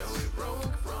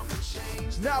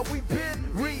now we've been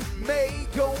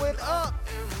remade, going up,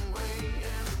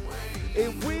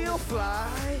 and we'll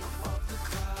fly.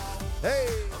 Hey,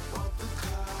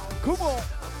 come on.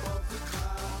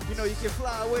 You know you can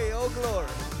fly away, oh glory.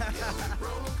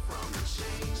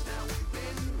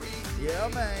 Yeah,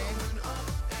 man.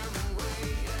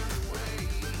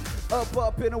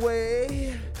 Up and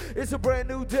away. It's a brand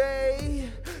new day.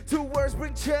 2 words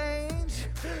bring change.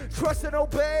 Trust and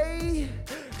obey.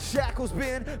 Shackles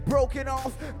been broken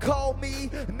off. Call me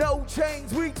no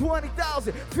chains. We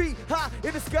 20,000 feet high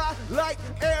in the sky like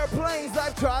airplanes.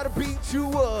 Life try to beat you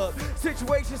up.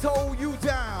 Situations hold you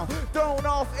down. Thrown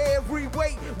off every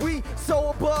weight. We so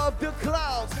above the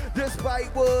clouds.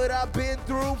 Despite what I've been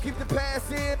through, keep the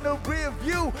past in the rear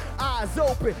view. Eyes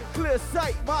open, clear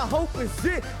sight. My hope is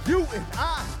in you and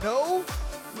I know.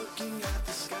 Looking at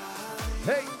the sky.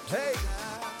 Hey, hey,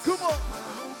 come on.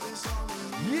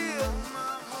 Yeah.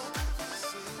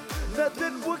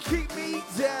 Nothing will keep me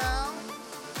down.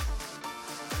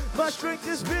 My strength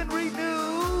has been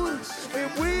renewed.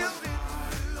 And we'll.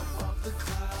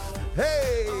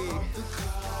 Hey.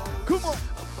 Come on.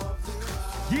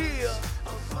 Yeah.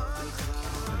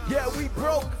 Yeah, we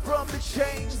broke from the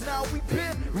chains. Now we've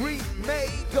been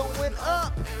remade. Going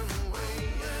up.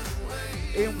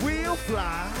 And we'll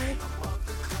fly.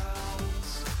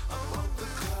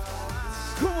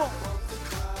 Come on.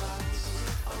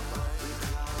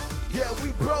 Yeah,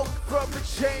 we broke from the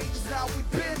chains, now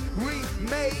we've been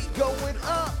remade, going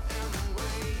up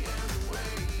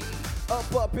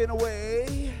and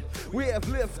away. We have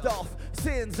liftoff,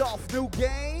 sins off, new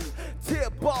game,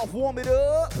 tip off, warm it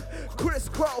up,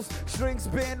 crisscross, strings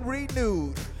been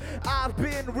renewed. I've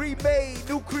been remade,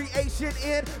 new creation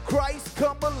in Christ,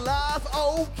 come alive,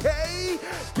 okay.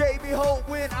 Gave me hope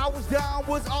when I was down,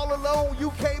 was all alone.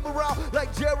 You came around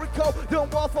like Jericho, the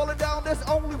wall falling down. There's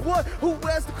only one who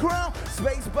wears the crown.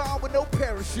 Spacebound with no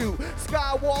parachute,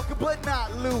 Skywalker but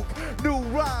not Luke. New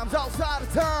rhymes outside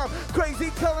of time,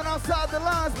 crazy telling outside the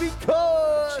lines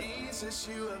because Jesus,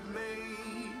 you have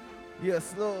made.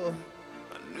 Yes, Lord.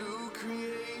 A new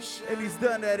creation. And he's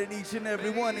done that in each and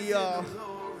every one of y'all.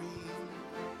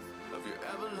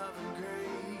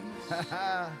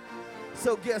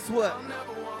 So guess what?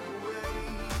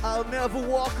 I'll never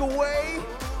walk away.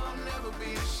 I'll never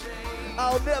be ashamed.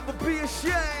 I'll never be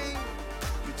ashamed.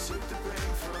 You took the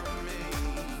pain from me.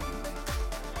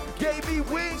 Gave me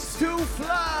wings to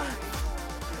fly.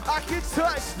 I can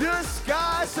touch the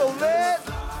sky, so let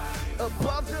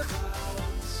above the.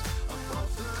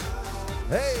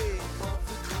 Hey,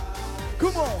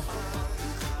 come on.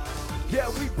 Yeah,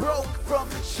 we broke from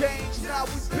the chains, now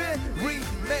we've been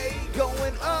remade,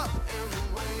 going up,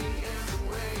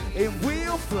 and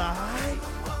we'll fly.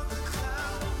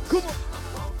 Come on.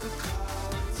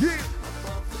 Yeah.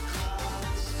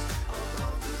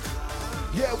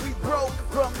 Yeah, we broke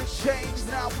from the chains,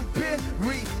 now we've been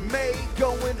remade,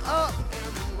 going up,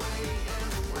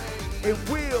 and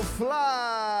we'll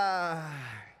fly.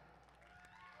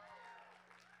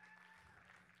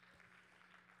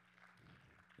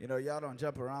 You know, y'all don't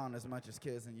jump around as much as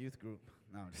kids in youth group.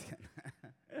 No, I'm just kidding.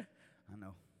 I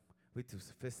know. We too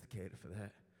sophisticated for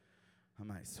that. I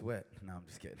might sweat. No, I'm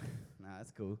just kidding. Nah, it's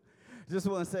cool. Just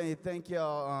want to say thank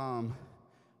y'all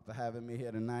for having me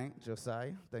here tonight.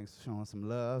 Josiah, thanks for showing some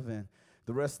love. And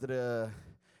the rest of the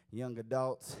young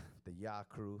adults, the YA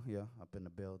crew here up in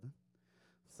the building.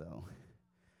 So,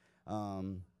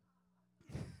 no.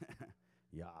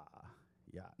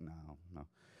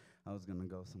 I was going to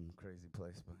go some crazy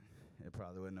place, but it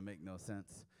probably wouldn't have made no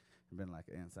sense. It'd been like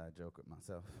an inside joke with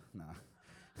myself. Nah.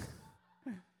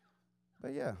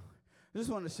 But yeah, I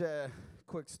just want to share a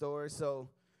quick story. So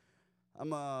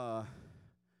I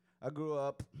grew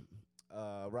up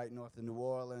right north of New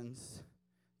Orleans,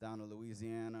 down to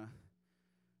Louisiana.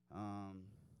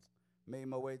 Made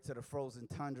my way to the frozen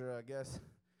tundra, I guess,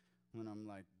 when I'm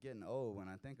like getting old when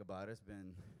I think about it. It's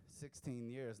been 16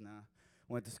 years now.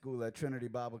 Went to school at Trinity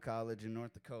Bible College in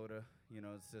North Dakota. You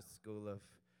know, it's just a school of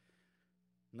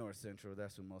North Central.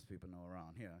 That's what most people know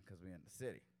around here because we're in the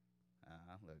city.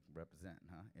 Look, representing,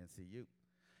 huh? NCU.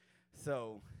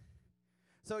 So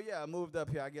yeah, I moved up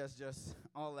here, I guess just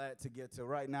all that to get to.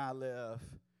 Right now I live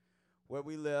where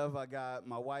we live. I got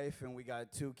my wife and we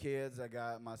got 2 kids. I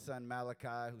got my son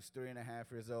Malachi, who's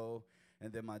 3.5 years old,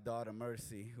 and then my daughter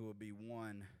Mercy, who will be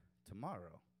 1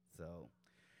 tomorrow. So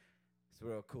it's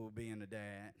real cool being a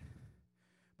dad.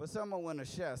 But something I want to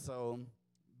share. So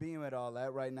being with all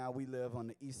that, right now we live on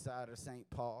the east side of St.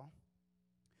 Paul.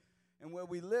 And where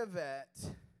we live at,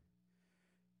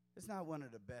 it's not one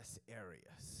of the best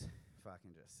areas, if I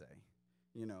can just say,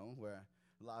 you know, where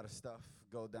a lot of stuff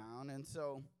go down. And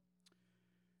so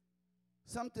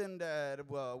something that,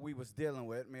 well, we was dealing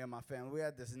with, me and my family. We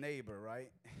had this neighbor,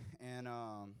 right? And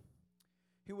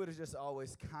he would have just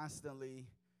always constantly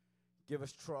give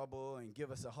us trouble and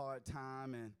give us a hard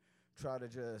time and try to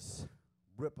just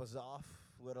rip us off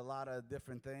with a lot of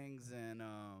different things. And,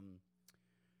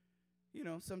 you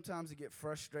know, sometimes it get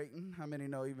frustrating. How many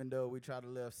know even though we try to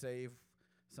live safe,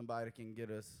 somebody can get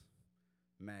us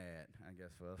mad, I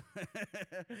guess, for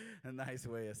a nice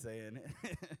way of saying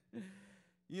it.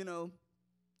 You know,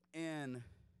 and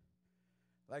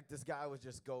like this guy would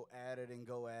just go at it,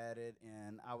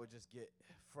 and I would just get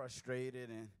frustrated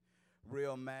and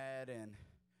real mad,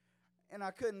 and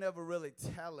I could never really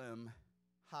tell him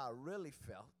how I really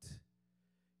felt,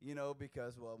 you know,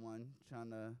 because, well, one,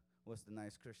 trying to, what's the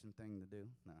nice Christian thing to do?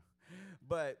 No.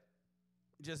 But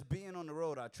just being on the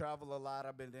road, I travel a lot.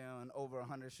 I've been doing over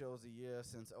 100 shows a year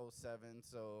since '07,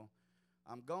 so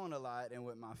I'm going a lot. And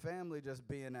with my family just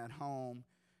being at home,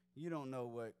 you don't know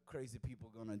what crazy people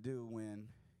are going to do when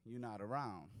you're not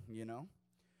around, you know?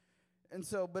 And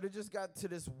so, but it just got to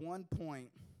this one point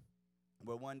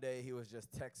where one day he was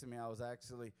just texting me. I was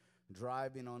actually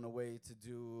driving on the way to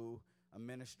do a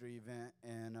ministry event,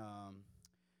 and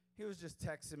he was just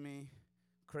texting me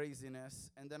craziness.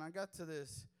 And then I got to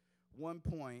this one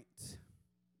point,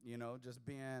 you know, just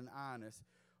being honest,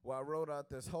 where I wrote out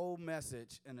this whole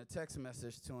message in a text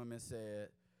message to him and said,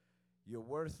 "You're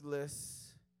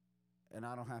worthless, and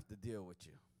I don't have to deal with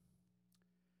you."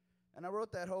 And I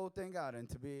wrote that whole thing out, and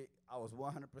I was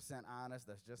 100% honest.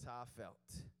 That's just how I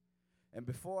felt. And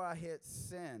before I hit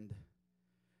send,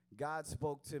 God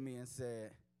spoke to me and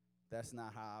said, "That's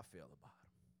not how I feel about him."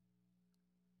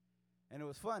 And it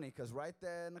was funny because right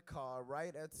there in the car,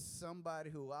 right at somebody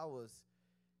who I was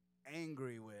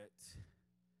angry with,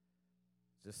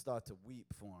 just start to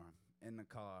weep for him in the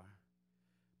car.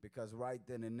 Because right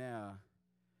then and there,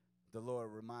 the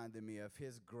Lord reminded me of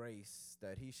his grace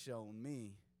that he shown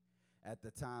me at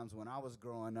the times when I was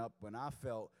growing up, when I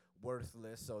felt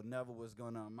worthless, so never was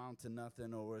going to amount to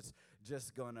nothing, or was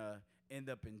just going to end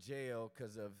up in jail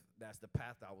because of that's the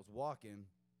path I was walking.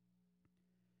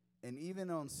 And even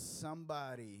on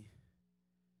somebody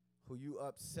who you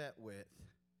upset with,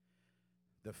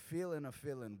 the feeling of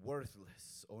feeling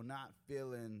worthless or not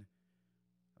feeling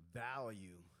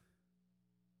value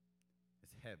is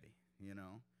heavy, you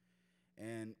know.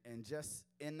 And just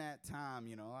in that time,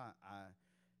 you know, I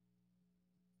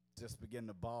just began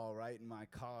to bawl right in my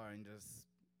car and just,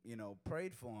 you know,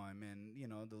 prayed for him. And, you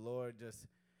know, the Lord just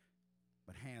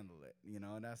would handle it, you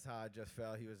know. And that's how I just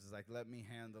felt. He was just like, let me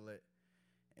handle it.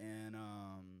 And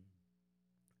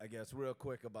I guess real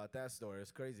quick about that story,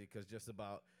 it's crazy because just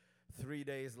about 3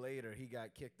 days later, he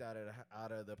got kicked out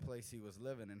of the place he was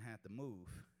living and had to move,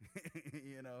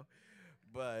 you know.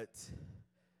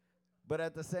 But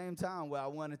at the same time, well, I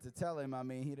wanted to tell him, I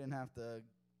mean, he didn't have to,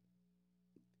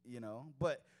 you know.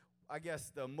 But I guess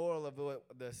the moral of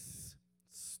this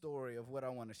story of what I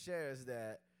want to share is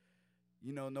that,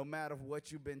 you know, no matter what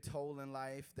you've been told in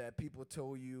life, that people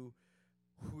told you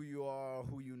who you are,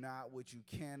 who you're not, what you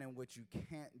can and what you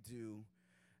can't do,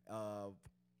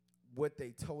 what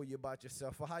they told you about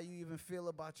yourself, or how you even feel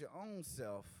about your own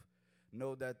self,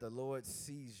 know that the Lord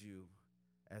sees you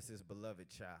as his beloved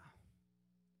child.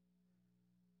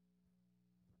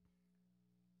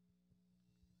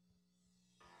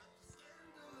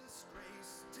 Scandalous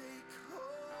grace take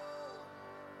hold.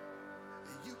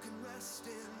 You can rest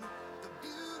in the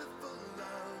beautiful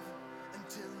love.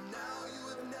 Until now you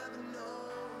have never known.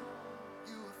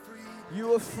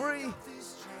 You are free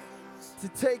to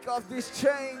take off these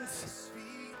chains.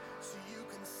 So you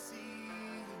can see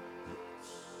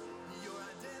your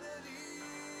identity.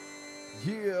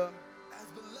 Yeah. As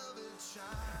beloved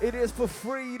child. It is for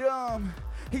freedom.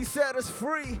 He set us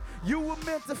free. You were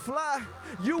meant to fly.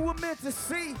 You were meant to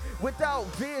see without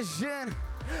vision.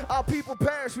 Our people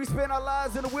perish. We spend our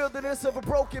lives in the wilderness of a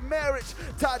broken marriage,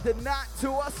 tied to knot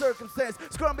to our circumstance,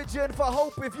 scrummaging for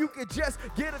hope. If you could just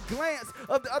get a glance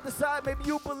of the other side, maybe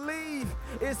you believe.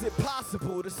 Is it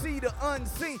possible to see the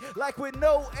unseen? Like with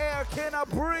no air, can I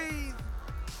breathe?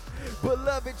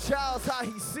 Beloved child's how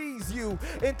he sees you,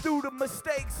 and through the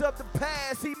mistakes of the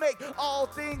past, he make all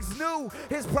things new.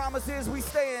 His promises we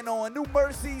stand on, new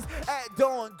mercies at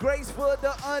dawn, grace for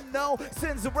the unknown,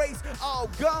 sins erased, all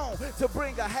gone, to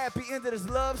bring a happy end to this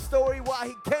love story. Why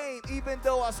he came, even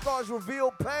though our scars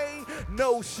reveal pain,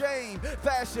 no shame,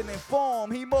 fashion and form,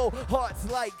 he mold hearts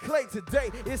like clay. Today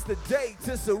it's the day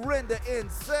to surrender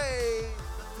and say,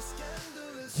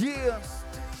 yeah.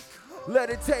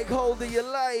 Let it take hold of your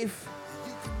life,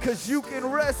 cause you can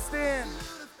rest in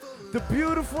the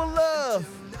beautiful love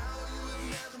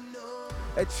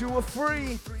that you are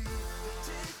free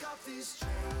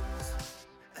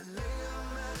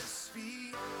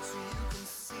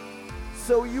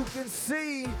so you can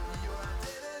see.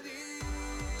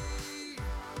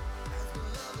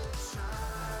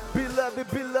 Beloved,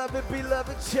 beloved,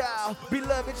 beloved child.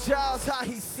 Beloved child's how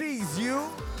he sees you.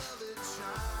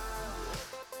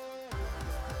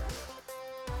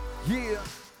 Yeah.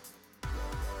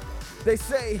 They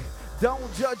say, don't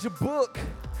judge a book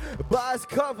by its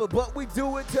cover, but we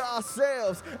do it to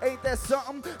ourselves. Ain't that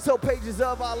something? So pages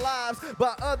of our lives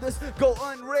by others go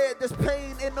unread. There's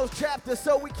pain in those chapters,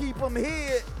 so we keep them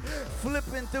hid.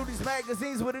 Flipping through these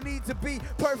magazines where it need to be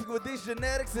perfect with these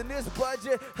genetics and this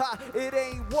budget. Ha, it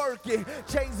ain't working.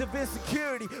 Chains of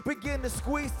insecurity begin to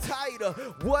squeeze tighter.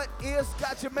 What ifs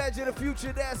got you imagine a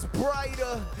future that's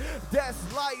brighter,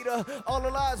 that's lighter. All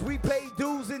the lives we pay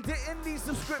dues and didn't need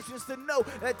subscriptions to know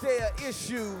that there are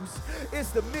issues. It's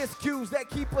the miscues that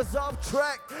keep us off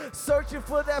track, searching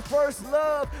for that first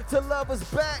love to love us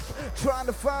back. Trying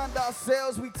to find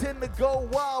ourselves, we tend to go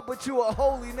wild, but you a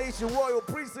holy nation, royal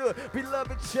priesthood,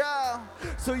 beloved child.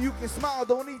 So you can smile,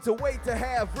 don't need to wait to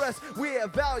have rest. We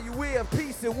have value, we have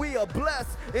peace, and we are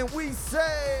blessed. And we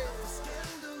say,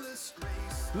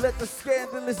 let the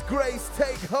scandalous grace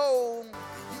take hold.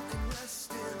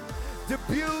 The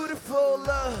beautiful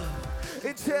love,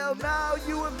 until now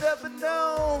you have never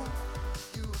known.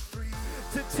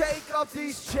 To take off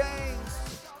these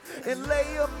chains and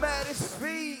lay them at his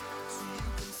feet,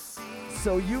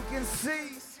 so you can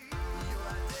see.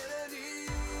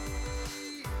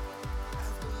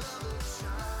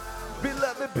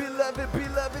 Beloved, beloved,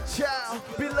 beloved child.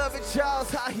 Beloved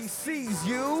child's how he sees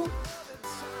you.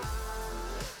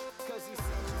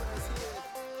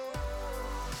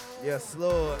 Yes,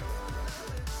 Lord.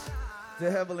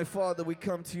 Dear Heavenly Father, we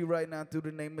come to you right now through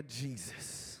the name of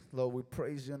Jesus. Lord, we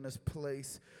praise you in this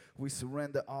place. We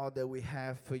surrender all that we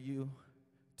have for you,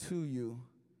 to you.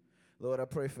 Lord, I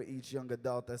pray for each young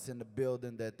adult that's in the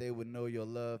building that they would know your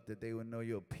love, that they would know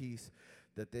your peace,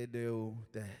 that they know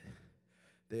that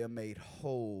they are made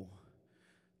whole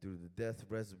through the death,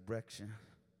 resurrection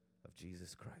of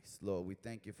Jesus Christ. Lord, we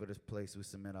thank you for this place. We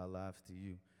submit our lives to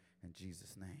you. In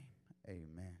Jesus' name,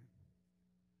 amen.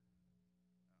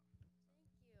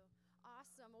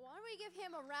 Awesome. Why don't we give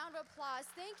him a round of applause?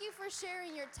 Thank you for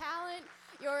sharing your talent,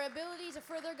 your ability to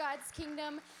further God's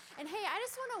kingdom. And hey, I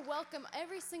just want to welcome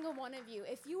every single one of you.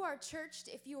 If you are churched,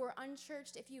 if you are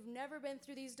unchurched, if you've never been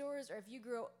through these doors, or if you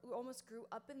almost grew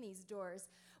up in these doors,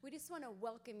 we just want to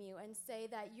welcome you and say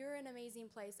that you're an amazing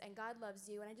place and God loves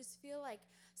you. And I just feel like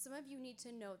some of you need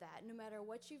to know that no matter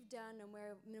what you've done,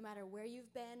 no matter where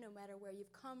you've been, no matter where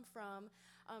you've come from,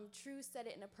 True said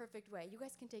it in a perfect way. You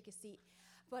guys can take a seat.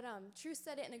 But True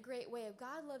said it in a great way of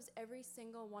God loves every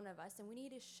single one of us, and we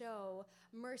need to show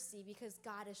mercy because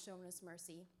God has shown us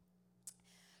mercy.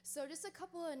 So just a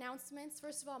couple of announcements.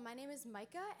 First of all, my name is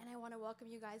Micah, and I want to welcome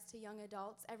you guys to Young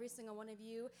Adults. Every single one of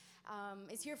you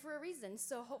is here for a reason,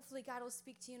 so hopefully God will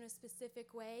speak to you in a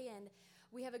specific way, and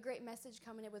we have a great message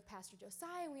coming in with Pastor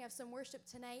Josiah, and we have some worship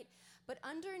tonight. But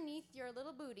underneath your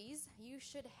little booties, you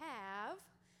should have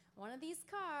one of these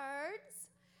cards.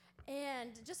 And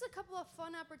just a couple of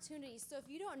fun opportunities. So if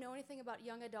you don't know anything about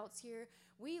young adults here,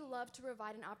 we love to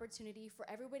provide an opportunity for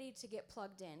everybody to get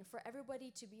plugged in, for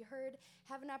everybody to be heard,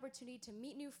 have an opportunity to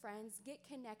meet new friends, get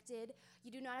connected.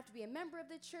 You do not have to be a member of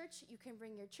the church. You can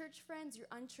bring your church friends, your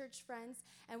unchurched friends.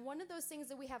 And one of those things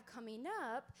that we have coming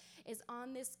up is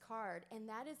on this card, and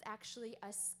that is actually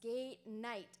a skate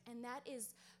night. And that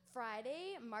is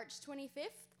Friday, March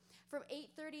 25th from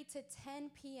 8:30 to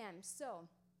 10 p.m. So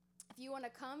if you want to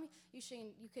come, you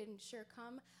can sure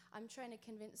come. I'm trying to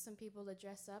convince some people to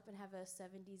dress up and have a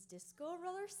 70s disco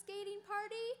roller skating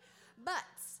party, but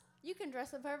you can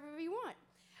dress up however you want.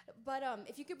 But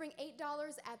if you could bring $8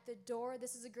 at the door,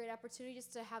 this is a great opportunity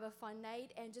just to have a fun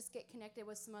night and just get connected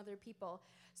with some other people.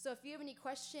 So if you have any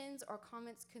questions or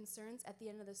comments, concerns at the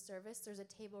end of the service, there's a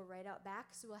table right out back.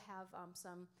 So we'll have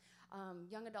some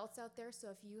young adults out there. So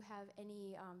if you have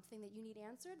any thing that you need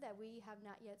answered that we have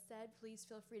not yet said, please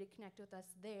feel free to connect with us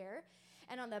there.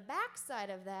 And on the back side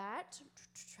of that,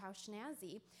 how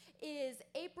snazzy, is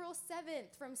April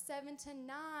 7th from 7 to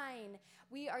 9.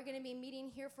 We are going to be meeting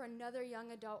here for another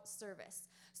young adult service.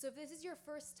 So if this is your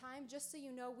first time, just so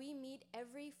you know, we meet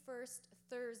every first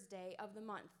Thursday of the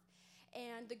month.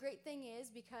 And the great thing is,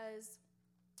 because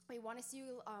we want to see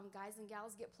you guys and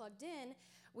gals get plugged in,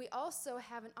 we also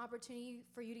have an opportunity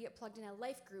for you to get plugged in at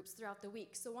life groups throughout the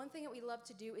week. So one thing that we love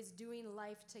to do is doing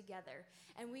life together.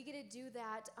 And we get to do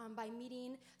that by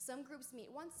meeting. Some groups meet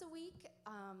once a week,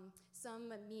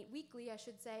 some meet weekly, I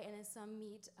should say, and then some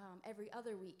meet every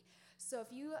other week. So if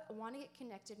you want to get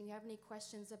connected and you have any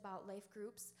questions about life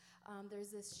groups,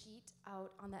 there's this sheet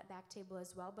out on that back table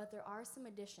as well, but there are some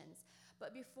additions.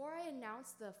 But before I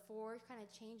announce the 4 kind of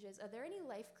changes, are there any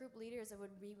life group leaders that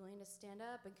would be willing to stand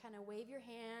up and kind of wave your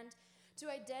hand to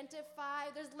identify?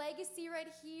 There's legacy right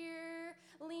here.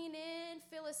 Lean in,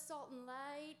 fill a salt and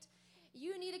light.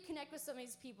 You need to connect with some of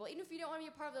these people. Even if you don't want to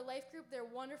be a part of the life group, they're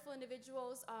wonderful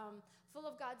individuals, full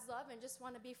of God's love, and just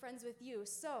want to be friends with you.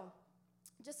 So,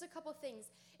 just a couple things.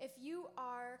 If you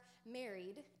are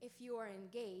married, if you are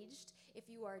engaged, if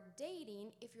you are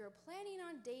dating, if you're planning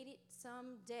on dating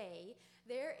someday,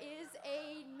 there is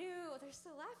a new, they're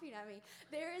still laughing at me,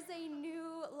 there is a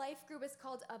new life group. It's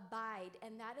called Abide,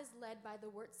 and that is led by the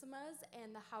Wurtzemas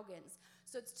and the Haugans.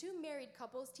 So it's 2 married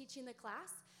couples teaching the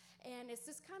class, and it's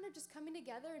just kind of just coming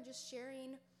together and just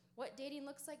sharing what dating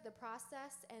looks like, the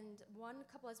process, and one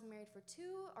couple has been married for 2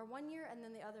 or 1 year, and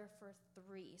then the other for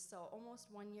 3, so almost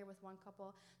 1 year with one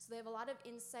couple. So they have a lot of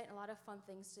insight and a lot of fun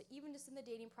things, to, even just in the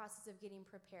dating process of getting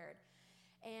prepared.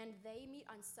 And they meet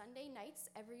on Sunday nights,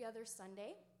 every other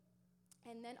Sunday.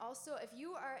 And then also, if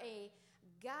you are a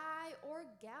guy or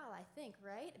gal, I think,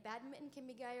 right? Badminton can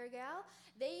be guy or gal.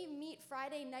 They meet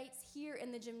Friday nights here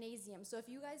in the gymnasium. So if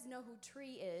you guys know who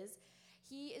Tree is,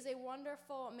 he is a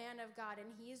wonderful man of God, and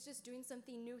he is just doing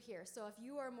something new here. So if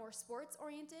you are more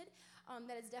sports-oriented,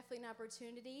 that is definitely an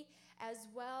opportunity, as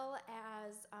well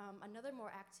as another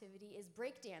more activity is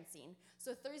breakdancing.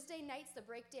 So Thursday nights, the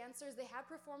breakdancers, they have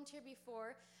performed here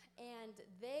before, and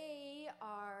they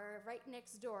are right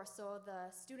next door. So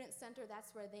the student center,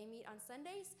 that's where they meet on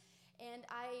Sundays. And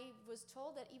I was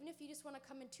told that even if you just want to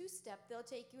come in 2-step, they'll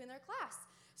take you in their class.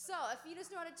 So if you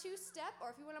just know how to 2-step, or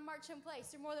if you want to march in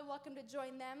place, you're more than welcome to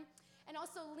join them. And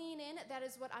also Lean In, that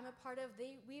is what I'm a part of.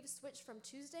 We've switched from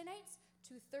Tuesday nights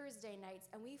to Thursday nights,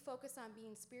 and we focus on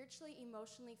being spiritually,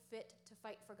 emotionally fit to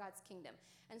fight for God's kingdom.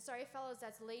 And sorry, fellows,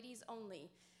 that's ladies only.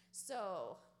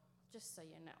 So, just so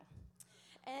you know.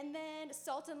 And then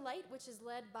Salt and Light, which is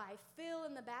led by Phil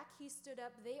in the back. He stood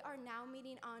up. They are now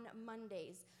meeting on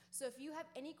Mondays. So if you have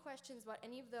any questions about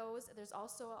any of those, there's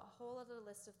also a whole other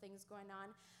list of things going on.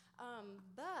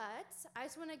 But I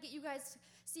just want to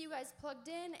see you guys plugged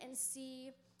in and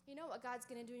see, what God's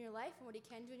going to do in your life and what he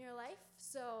can do in your life.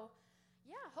 So,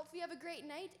 yeah, hopefully you have a great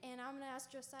night. And I'm going to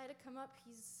ask Josiah to come up.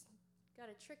 He's got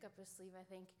a trick up his sleeve, I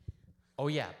think. Oh,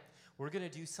 yeah. We're going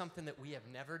to do something that we have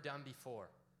never done before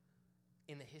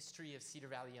in the history of Cedar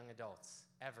Valley Young Adults,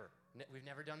 ever. We've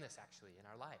never done this, actually, in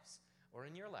our lives, or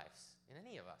in your lives, in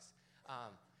any of us.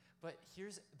 But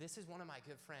this is one of my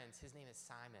good friends. His name is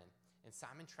Simon. And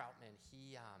Simon Troutman,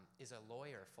 he is a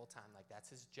lawyer full-time. Like, that's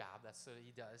his job. That's what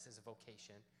he does as a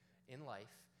vocation in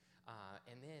life.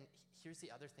 And then here's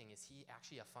the other thing, is he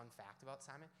actually, a fun fact about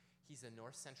Simon, he's the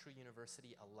North Central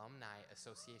University Alumni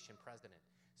Association president.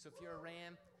 So if you're a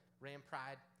Ram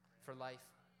Pride for life.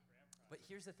 But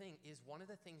here's the thing, is one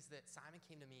of the things that Simon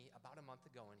came to me about a month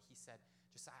ago, and he said,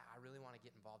 Josiah, I really want to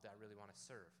get involved. I really want to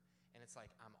serve. And it's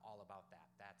like, I'm all about that.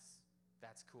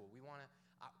 That's cool. We want to,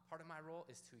 part of my role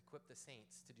is to equip the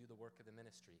saints to do the work of the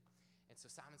ministry. And so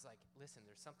Simon's like, listen,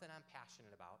 there's something I'm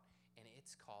passionate about, and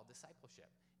it's called discipleship.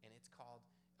 And it's called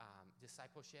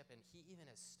discipleship, and he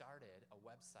even has started a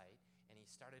website, and he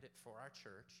started it for our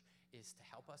church, is to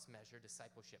help us measure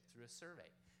discipleship through a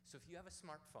survey. So if you have a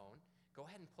smartphone, go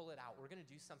ahead and pull it out. We're going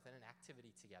to do something, an activity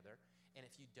together. And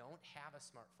if you don't have a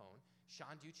smartphone,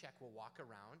 Sean Duchek will walk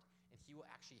around, and he will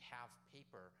actually have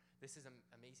paper. This is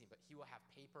amazing, but he will have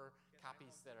paper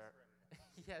copies that are,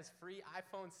 he has free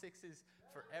iPhone 6s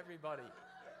for everybody.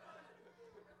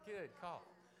 Good call.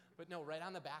 But no, right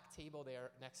on the back table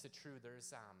there next to True,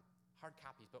 there's hard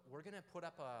copies. But we're going to put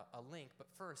up a link. But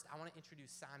first, I want to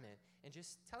introduce Simon, and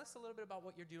just tell us a little bit about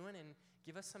what you're doing and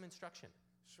give us some instruction.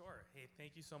 Sure. Hey,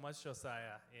 thank you so much,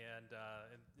 Josiah, and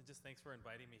just thanks for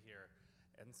inviting me here.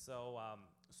 And so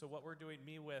what we're doing,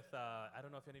 I don't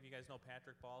know if any of you guys know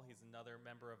Patrick Ball. He's another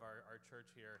member of our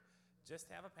church here. Just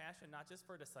have a passion, not just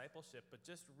for discipleship, but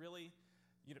just really,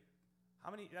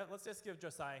 let's just give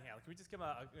Josiah a hand. Can we just give him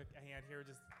a hand here?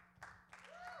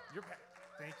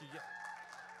 Thank you.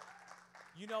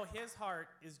 Yeah. His heart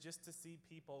is just to see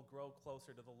people grow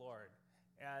closer to the Lord.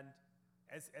 And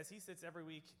as he sits every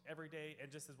week, every day,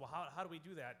 and just says, well, how do we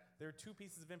do that? There are 2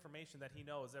 pieces of information that he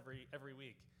knows every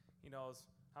week. He knows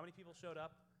how many people showed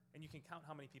up, and you can count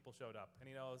how many people showed up. And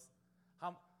he knows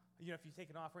if you take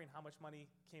an offering, how much money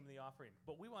came in the offering.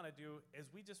 What we want to do is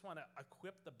we just want to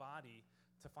equip the body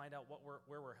to find out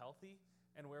where we're healthy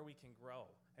and where we can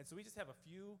grow. And so we just have a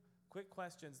few quick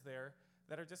questions there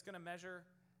that are just going to measure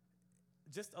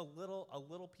just a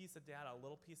little piece of data, a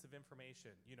little piece of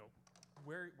information.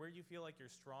 Where you feel like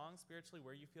you're strong spiritually,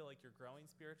 where you feel like you're growing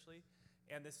spiritually.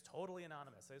 And this is totally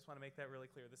anonymous. I just want to make that really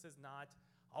clear. This is not,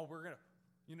 we're going to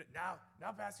Now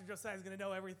Pastor Josiah is going to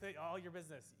know everything, all your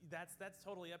business. That's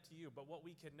totally up to you. But what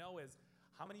we can know is,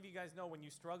 how many of you guys know when you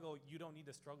struggle, you don't need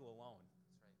to struggle alone?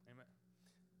 That's right. Amen.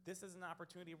 This is an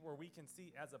opportunity where we can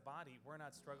see as a body, we're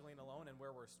not struggling alone, and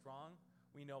where we're strong,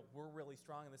 we know we're really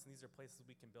strong in this, and these are places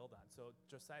we can build on. So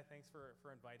Josiah, thanks for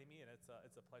inviting me, and it's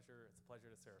a pleasure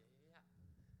to serve. Yeah.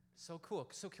 So cool.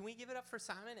 So can we give it up for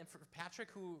Simon and for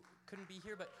Patrick, who couldn't be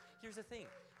here? But here's the thing.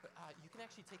 You can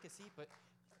actually take a seat, but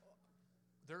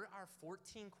there are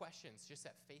 14 questions just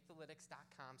at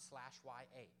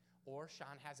faithalytics.com/YA, or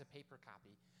Sean has a paper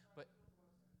copy. But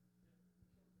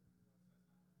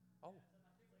oh,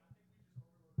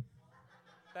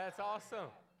 that's awesome.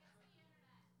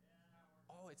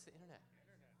 Oh, it's the internet.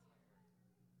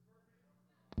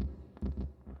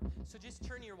 So just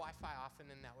turn your Wi-Fi off, and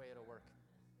then that way it'll work.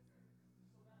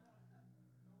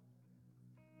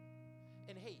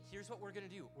 And hey, here's what we're going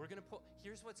to do.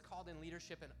 Here's what's called in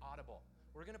leadership an audible.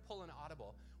 We're going to pull an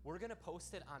audible. We're going to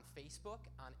post it on Facebook,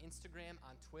 on Instagram,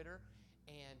 on Twitter.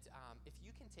 And if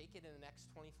you can take it in the next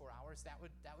 24 hours, that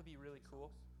would be really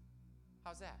cool.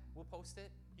 How's that? We'll post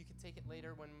it. You can take it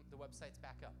later when the website's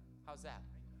back up. How's that?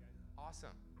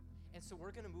 Awesome. And so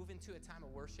we're going to move into a time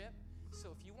of worship.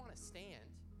 So if you want to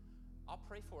stand, I'll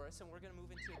pray for us, and we're going to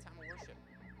move into a time of worship.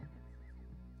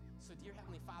 So dear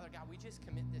Heavenly Father, God, we just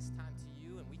commit this time to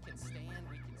you, and we can stand,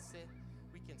 we can sit,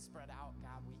 we can spread out,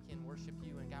 God, we can worship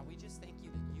you. And God, we just thank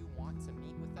you that you want to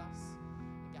meet with us.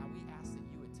 And God, we ask that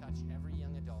you would touch every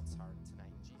young adult's heart tonight.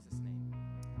 In Jesus' name,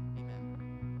 amen.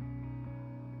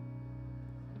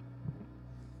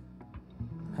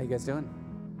 How you guys doing?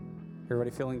 Everybody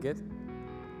feeling good?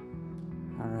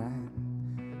 All right.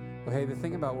 Well, hey, the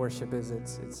thing about worship is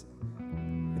it's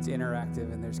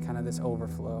interactive, and there's kind of this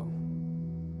overflow.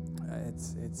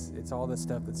 It's all this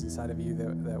stuff that's inside of you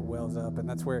that wells up, and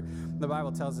that's where the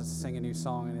Bible tells us to sing a new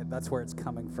song, and that's where it's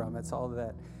coming from. It's all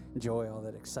that joy, all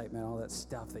that excitement, all that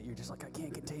stuff that you're just like, I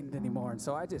can't contain it anymore. And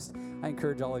so I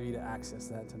encourage all of you to access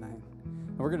that tonight.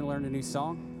 And we're going to learn a new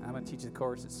song. I'm going to teach you the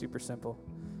chorus. It's super simple.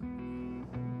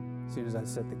 As soon as I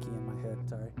set the key in my head,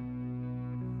 sorry.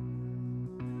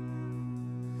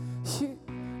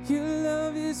 Your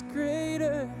love is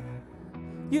greater.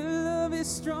 Your love is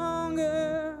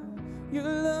stronger. Your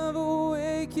love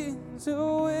awakens,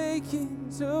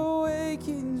 awakens,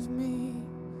 awakens me.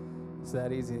 It's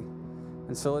that easy.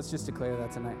 And so let's just declare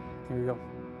that tonight. Here we go.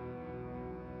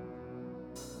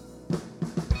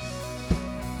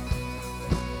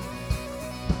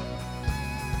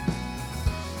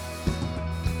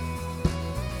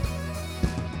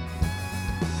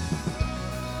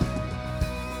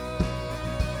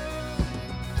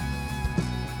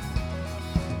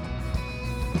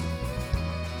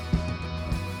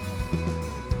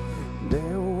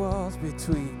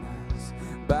 Between us,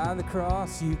 by the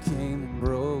cross you came and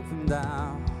broke them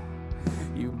down.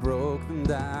 You broke them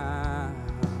down.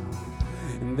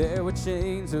 And there were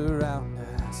chains around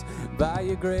us. By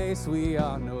your grace we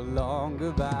are no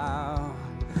longer bound,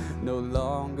 no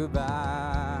longer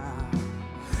bound.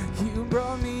 You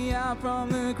brought me out from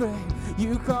the grave.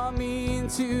 You called me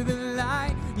into the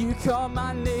light. You called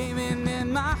my name, and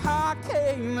then my heart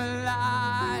came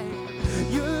alive.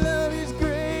 Your love is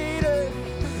greater.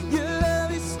 Your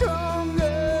love is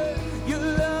stronger. Your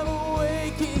love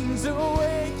awakens,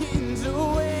 awakens,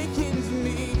 awakens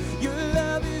me. Your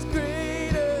love is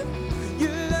greater.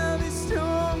 Your love is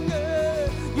stronger.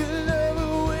 Your love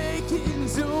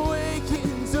awakens,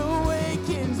 awakens,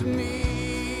 awakens me.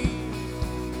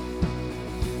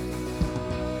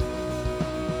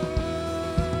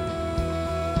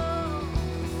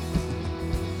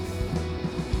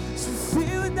 So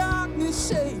feel the darkness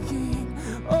shaking.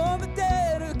 All the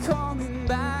dead are coming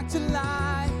back to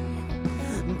life,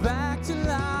 back to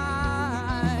life.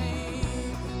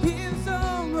 Hear the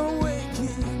song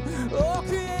awakening, all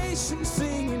creation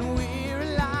singing, we're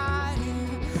alive,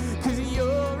 'cause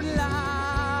you're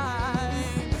alive.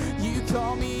 You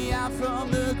call me out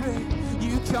from the grave,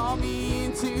 you call me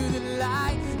into the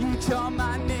light, you call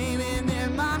my name, and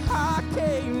then my heart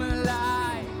came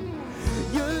alive.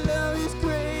 Your love is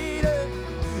greater,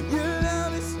 your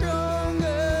love is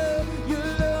stronger, your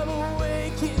love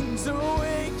awakens,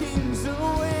 awakens,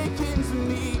 awakens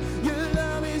me. Your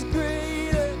love is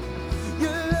greater,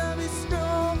 your love is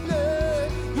stronger,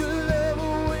 your love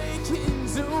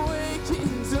awakens,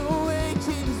 awakens,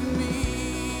 awakens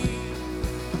me.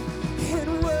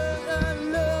 And what a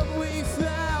love we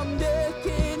found, that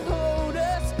can't hold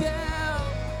us down.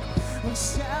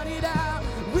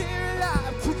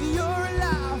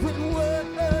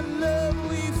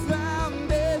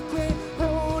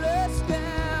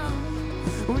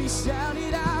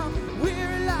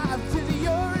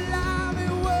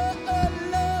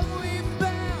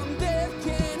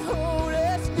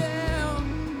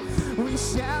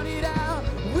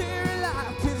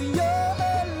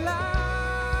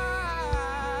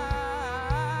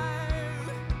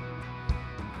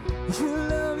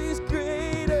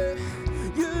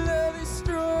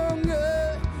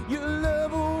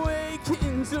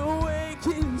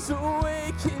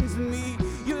 awakens me.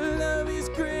 Your love is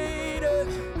greater,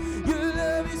 your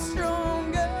love is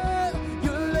stronger.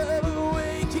 Your love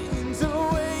awakens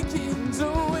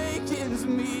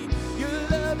me. Your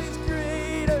love is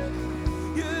greater,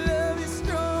 your love is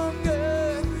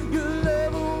stronger. Your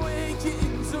love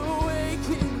awakens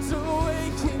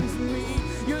me.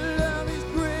 Your love is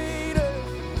greater,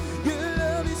 your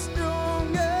love is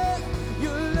stronger.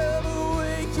 Your love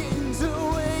awakens me.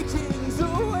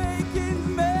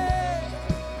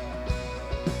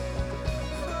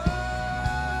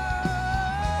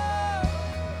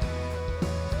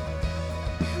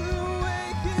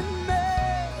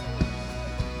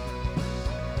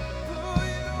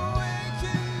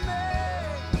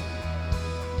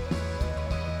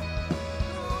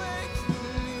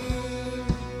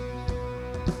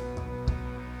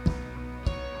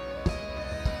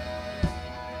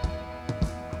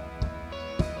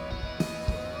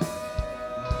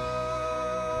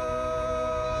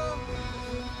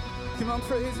 Come on,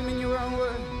 praise Him in your own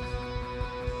word.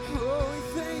 Oh, we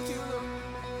thank you, Lord.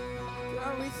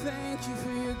 God, we thank you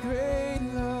for your great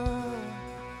love.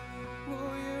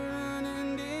 Oh, your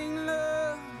unending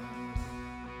love.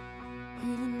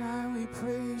 Here tonight we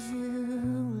praise you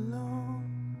alone.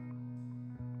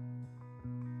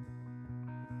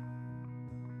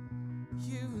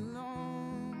 You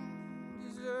alone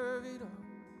deserve it all.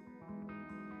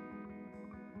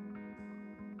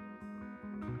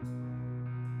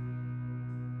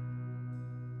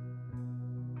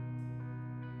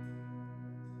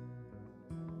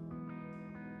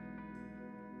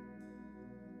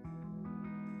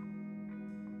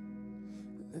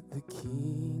 Let the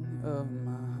King of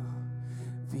my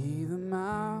heart be the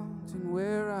mountain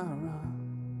where I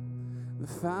run, the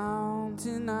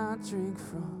fountain I drink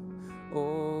from.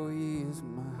 Oh, He is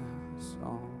my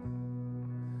song.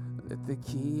 Let the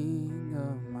King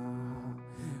of my heart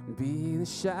be the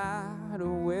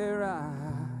shadow where I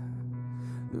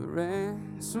hide, the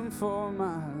ransom for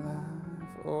my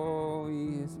life. Oh,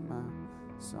 He is my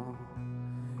song.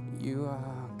 You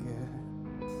are good,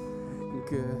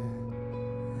 good.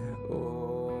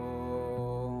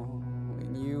 Oh,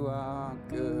 and you are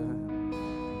good,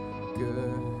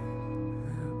 good.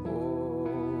 Oh,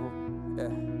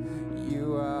 yeah,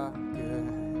 you are good,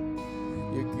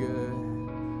 you're good.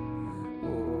 Oh,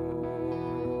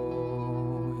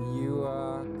 you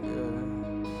are good,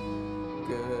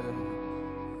 good.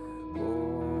 Oh,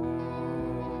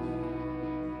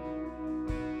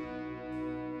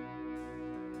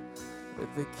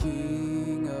 let the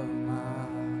King of my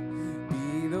heart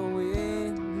be the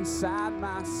wind inside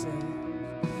my sails,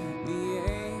 the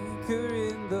anchor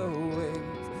in the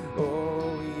waves.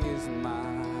 Oh, He is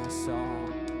my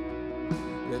song.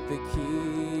 Let the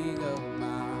King of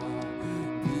my heart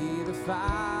be the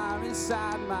fire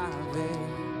inside my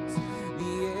veins,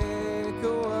 the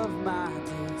echo of my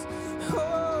days.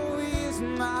 Oh, He is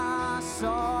my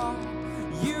song.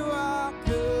 You are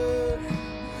good,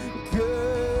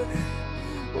 good.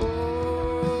 Oh,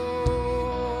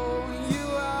 you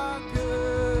are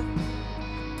good,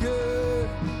 good.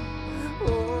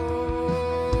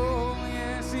 Oh,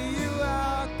 yes, you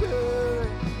are good,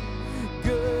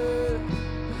 good.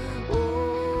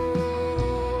 Oh,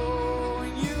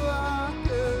 you are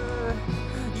good,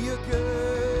 you're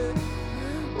good.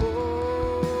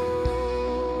 Oh.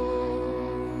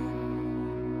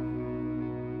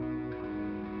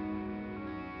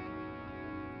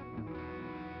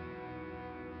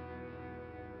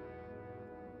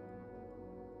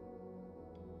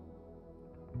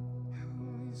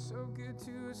 You're so good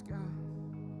to us, God.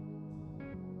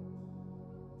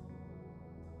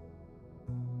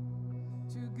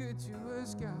 Too good to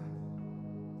us, God.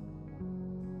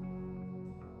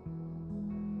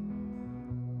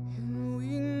 And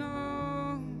we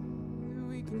know that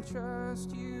we can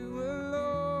trust you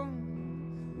alone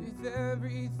with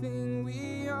everything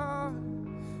we are,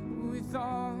 with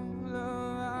all of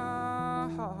our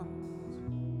hearts.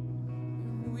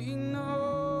 And we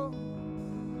know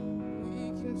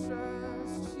we can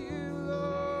trust you,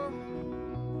 Lord,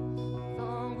 with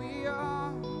all we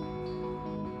are,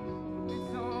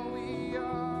 with all we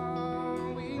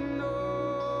are. We know,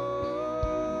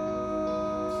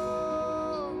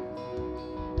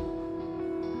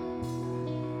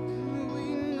 we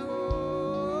know.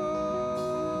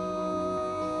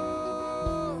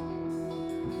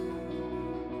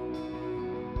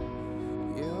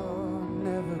 You're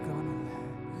never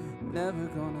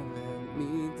gonna let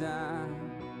me down.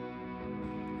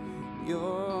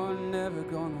 You're never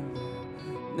gonna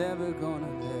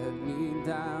let me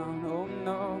down. Oh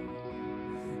no,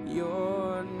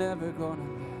 you're never gonna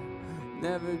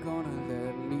never gonna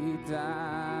let me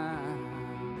down.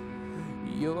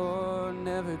 You're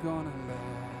never gonna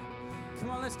let. Come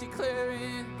on, let's declare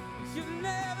it. You're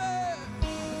never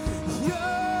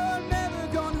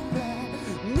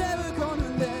gonna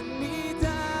let me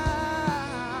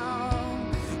down.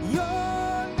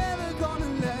 You're never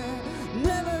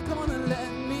gonna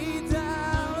let me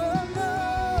down. Oh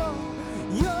no,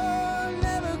 you're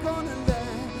never gonna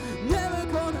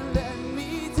let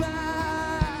me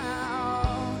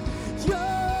down.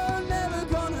 You're never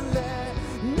gonna let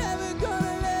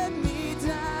me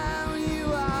down. You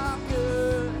are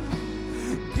good,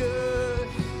 good.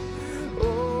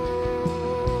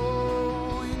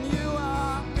 Oh, and you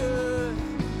are good,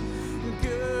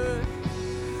 good.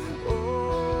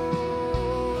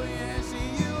 Oh, yes,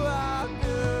 you are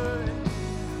good,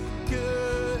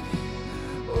 good.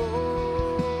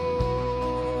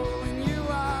 Oh, and you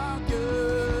are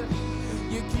good,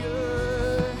 you're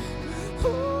good. Oh,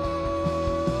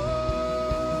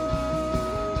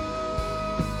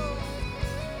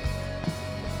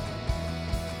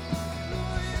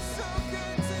 you're so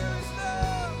good to us,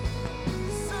 love.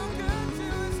 So good to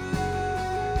us, love.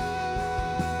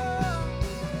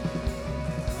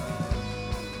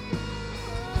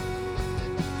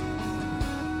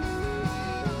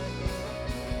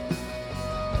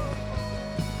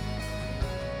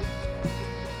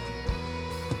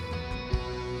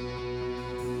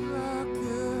 You are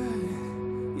good.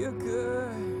 You're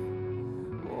good.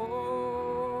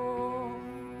 Oh,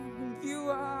 you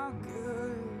are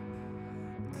good.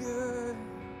 Good.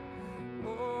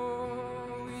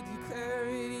 Oh, we declare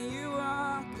it. You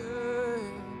are good.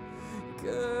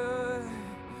 Good.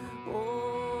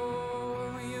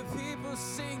 Oh, your people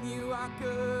sing. You are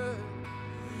good.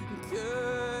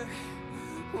 Good.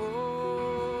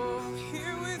 Oh,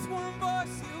 here with one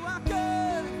voice. You are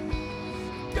good.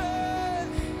 Good.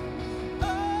 Oh,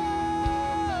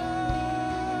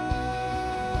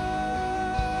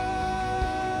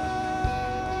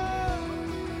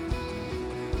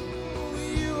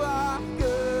 you are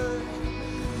good,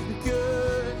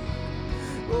 good.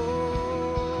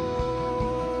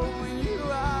 Oh, you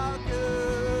are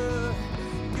good,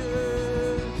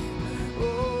 good. Oh,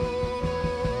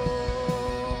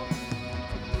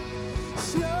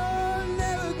 you're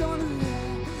never gonna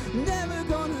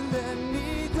let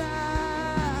me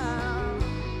down.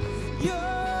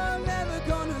 You're never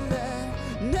gonna let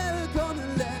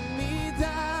me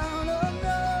down. Oh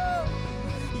no,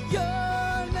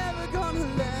 you're never gonna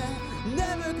let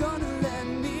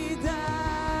me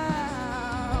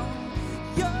down.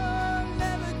 You're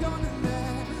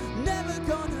never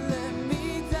gonna let me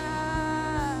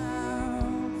down.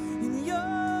 And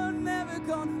you're never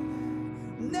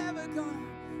gonna,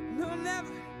 no,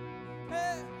 never.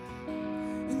 Hey.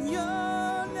 And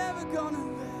you're never gonna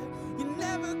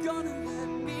let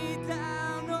me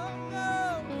down. Oh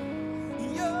no,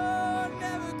 you're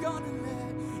never gonna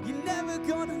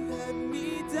let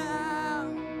me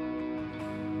down.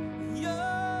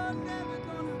 You're never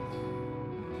gonna.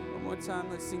 One more time,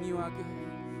 let's sing. You are good.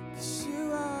 'Cause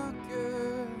you are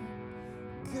good,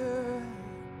 good.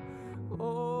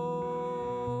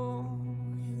 Oh,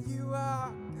 you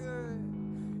are good.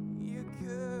 You're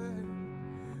good.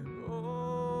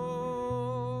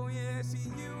 Oh, yes,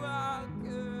 you are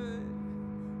good,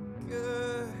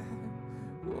 good.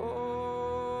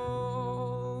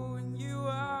 Oh, you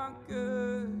are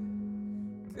good,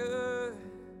 good.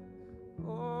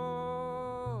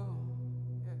 Oh,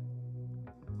 yeah.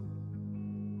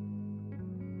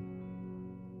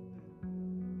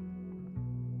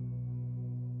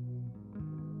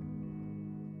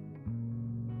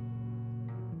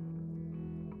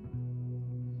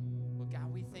 Well,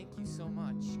 God, we thank you so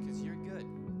much because you're good.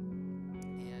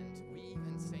 And we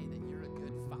even say that you're a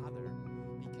good father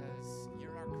because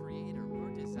you're our creator.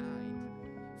 We're designed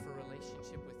for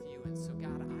relationship with you. And so,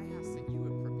 God, I ask that you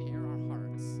would prepare our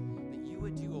hearts, that you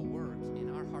would do a work in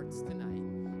our hearts tonight.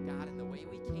 God, in the way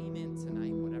we came in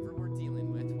tonight, whatever we're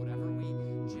dealing with, whatever we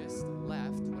just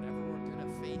left, whatever we're going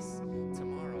to face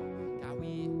tomorrow, God,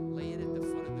 we lay it at the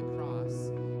foot of the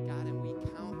cross. God, and we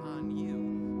count on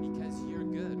you because you're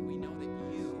good. We know that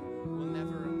you will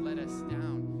never let us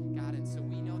down, God, and so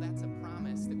we know that's a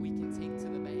promise that we can take to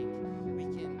the bank. We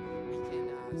can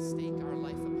stake our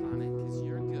life upon it because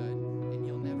you're good and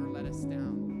you'll never let us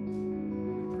down.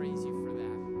 We praise you for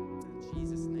that. In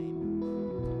Jesus' name,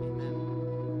 amen.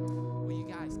 Well, you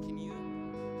guys, can you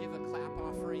give a clap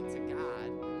offering to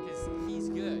God because he's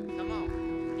good? Come on.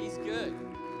 He's good.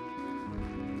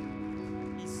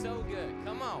 He's so good.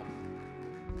 Come on.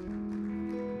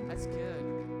 That's good.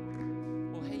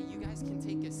 Well, hey, you guys can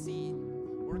take a seat.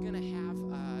 We're going to have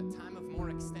a time of more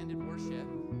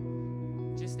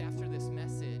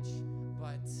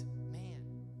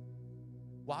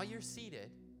While you're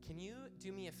seated, can you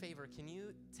do me a favor? Can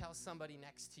you tell somebody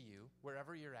next to you,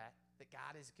 wherever you're at, that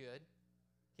God is good?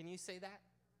 Can you say that?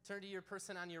 Turn to your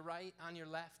person on your right, on your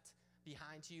left,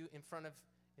 behind you, in front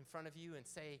of you, and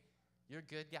say, "You're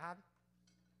good, God."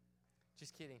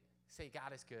 Just kidding. Say,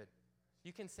 "God is good."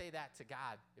 You can say that to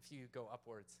God if you go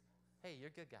upwards. "Hey, you're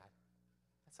good, God."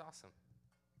 That's awesome.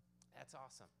 That's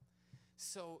awesome.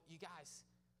 So, you guys,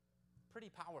 pretty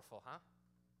powerful, huh?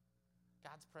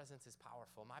 God's presence is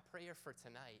powerful. My prayer for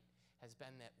tonight has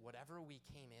been that whatever we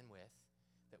came in with,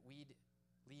 that we'd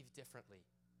leave differently.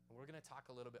 And we're going to talk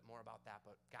a little bit more about that,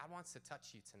 but God wants to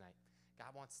touch you tonight.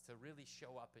 God wants to really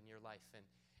show up in your life. And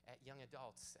at young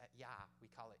adults, at YA, we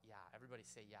call it YA. Everybody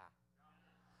say YA.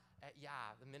 At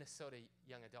YA, the Minnesota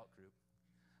young adult group,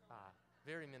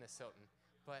 very Minnesotan.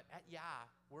 But at YA,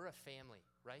 we're a family,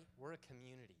 right? We're a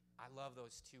community. I love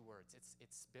those two words.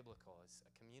 It's biblical. It's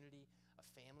a community, a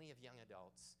family of young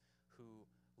adults who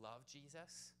love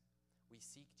Jesus, we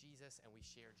seek Jesus, and we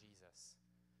share Jesus.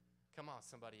 Come on,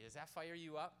 somebody. Does that fire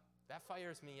you up? That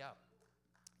fires me up.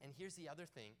 And here's the other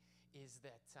thing is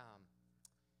that,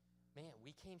 man,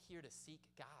 we came here to seek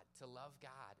God, to love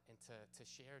God, and to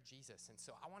share Jesus. And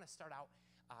so I want to start out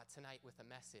tonight with a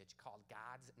message called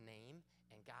God's Name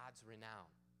and God's Renown.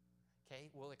 Okay,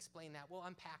 we'll explain that. We'll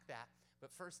unpack that.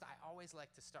 But first, I always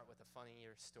like to start with a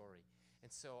funnier story.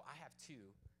 And so I have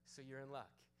two, so you're in luck.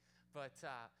 But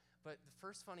the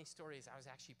first funny story is I was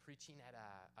actually preaching at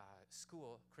a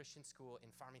school, Christian school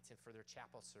in Farmington for their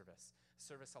chapel service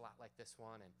a lot like this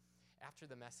one. And after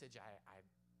the message, I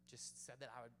just said that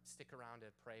I would stick around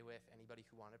to pray with anybody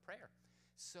who wanted prayer.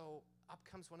 So up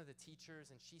comes one of the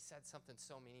teachers, and she said something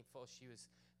so meaningful. She was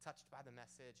touched by the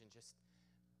message and just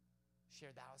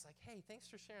shared that. I was like, "Hey, thanks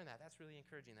for sharing that. That's really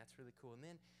encouraging. That's really cool." And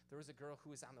then there was a girl who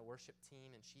was on the worship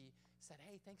team, and she said,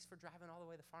 "Hey, thanks for driving all the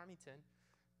way to Farmington."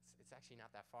 It's actually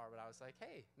not that far, but I was like,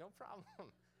 "Hey, no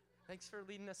problem. Thanks for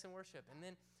leading us in worship." And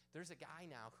then there's a guy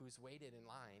now who's waited in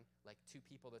line, like 2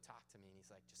 people to talk to me, and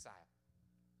he's like, "Josiah,"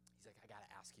 he's like, "I got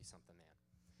to ask you something, man."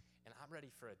 And I'm ready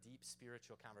for a deep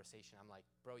spiritual conversation. I'm like,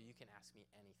 "Bro, you can ask me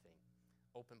anything.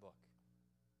 Open book.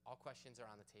 All questions are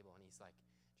on the table." And he's like,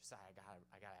 "Josiah,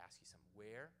 I gotta ask you something.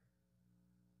 Where?"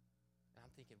 And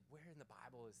I'm thinking, where in the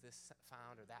Bible is this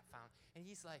found or that found? And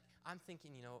he's like, I'm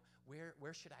thinking,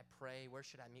 where should I pray? Where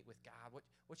should I meet with God?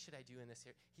 What should I do in this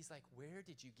area? He's like, "Where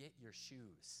did you get your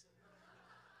shoes?"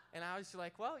 And I was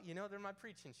like, "Well, they're my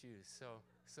preaching shoes." So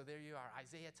there you are.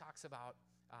 Isaiah talks about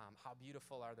how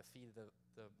beautiful are the feet of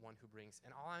the one who brings,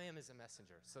 and all I am is a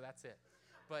messenger. So that's it.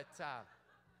 But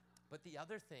the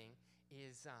other thing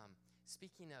is,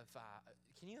 speaking of,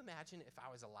 can you imagine if I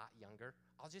was a lot younger?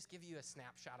 I'll just give you a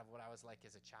snapshot of what I was like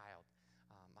as a child.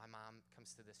 My mom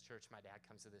comes to this church. My dad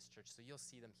comes to this church. So you'll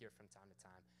see them here from time to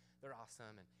time. They're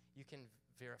awesome, and you can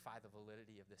verify the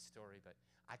validity of this story, but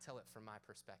I tell it from my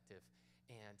perspective.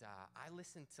 And I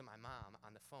listened to my mom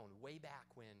on the phone way back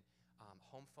when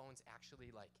home phones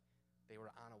actually, they were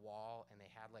on a wall, and they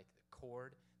had, the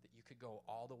cord that you could go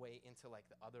all the way into,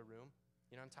 the other room.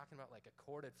 You know what I'm talking about? Like a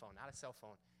corded phone, not a cell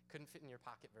phone. Couldn't fit in your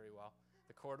pocket very well.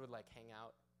 The cord would hang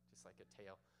out just like a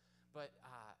tail. But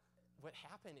what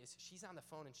happened is she's on the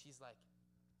phone, and she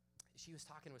was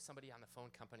talking with somebody on the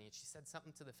phone company, and she said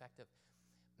something to the effect of,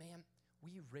 "Ma'am,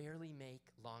 we rarely make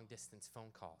long-distance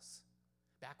phone calls."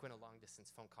 Back when a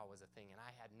long-distance phone call was a thing, and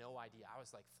I had no idea. I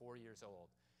was 4 years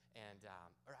old, and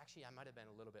or actually I might have been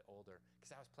a little bit older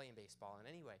because I was playing baseball. And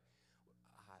anyway,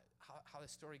 how the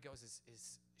story goes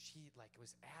is she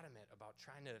was adamant about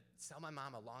trying to sell my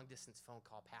mom a long-distance phone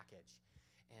call package.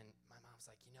 And my mom's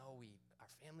like, our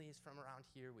family is from around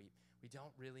here. We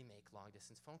don't really make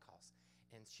long-distance phone calls.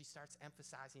 And she starts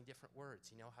emphasizing different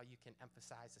words. You know how you can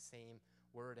emphasize the same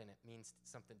word and it means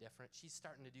something different? She's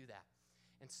starting to do that.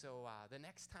 And so the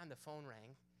next time the phone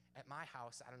rang at my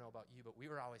house, I don't know about you, but we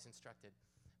were always instructed.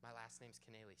 My last name's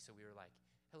Kennealy, so we were like,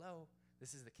 "Hello,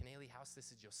 this is the Kennealy house.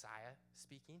 This is Josiah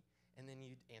speaking." And then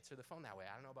you'd answer the phone that way.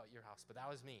 I don't know about your house, but that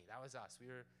was me. That was us. We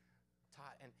were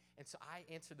taught. And so I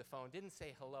answered the phone, didn't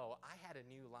say hello. I had a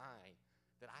new line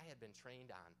that I had been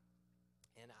trained on.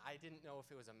 And I didn't know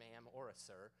if it was a ma'am or a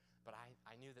sir, but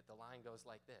I knew that the line goes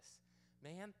like this.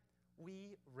 Ma'am,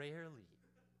 we rarely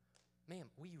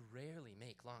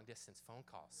make long-distance phone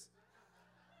calls."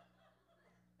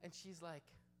 And she's like,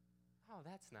 "Oh,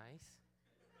 that's nice.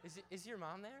 Is your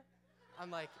mom there?" I'm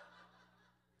like,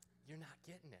 "You're not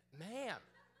getting it, ma'am."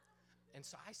 And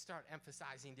so I start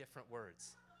emphasizing different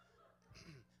words.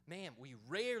 "Ma'am, we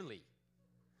rarely."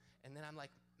 And then I'm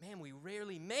like, "Ma'am, we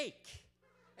rarely make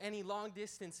any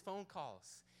long-distance phone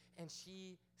calls." And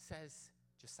she says,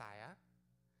 "Josiah,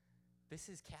 this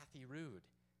is Kathy Rude."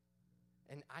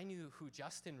 And I knew who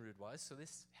Justin Rude was, so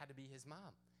this had to be his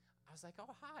mom. I was like,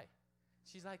 oh, hi.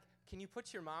 She's like, can you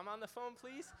put your mom on the phone,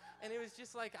 please? And it was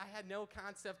just like, I had no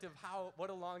concept of what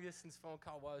a long-distance phone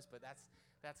call was, but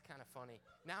that's kind of funny.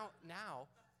 Now,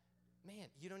 man,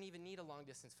 you don't even need a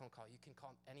long-distance phone call. You can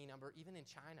call any number, even in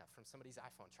China, from somebody's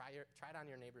iPhone. Try it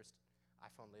on your neighbor's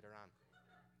iPhone later on.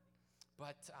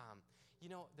 But,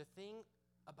 the thing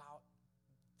about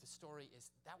the story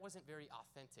is that wasn't very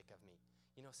authentic of me.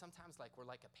 Sometimes we're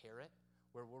like a parrot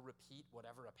where we'll repeat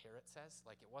whatever a parrot says.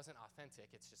 Like, it wasn't authentic.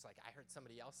 It's just like I heard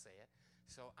somebody else say it.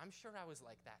 So I'm sure I was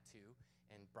like that too,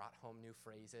 and brought home new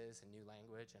phrases and new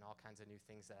language and all kinds of new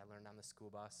things that I learned on the school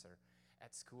bus or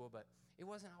at school, but it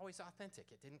wasn't always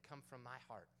authentic. It didn't come from my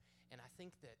heart. And I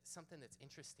think that something that's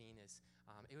interesting is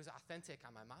it was authentic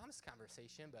on my mom's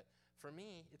conversation, but for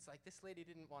me, it's like this lady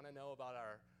didn't want to know about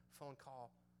our phone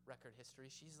call record history.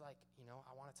 She's like,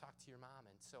 I want to talk to your mom.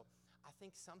 And so I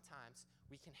think sometimes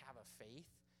we can have a faith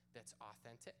that's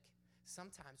authentic.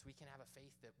 Sometimes we can have a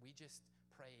faith that we just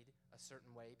prayed a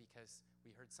certain way because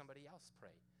we heard somebody else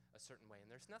pray a certain way. And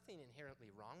there's nothing inherently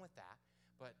wrong with that,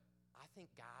 but I think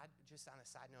God, just on a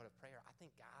side note of prayer, I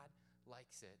think God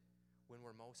likes it when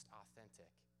we're most authentic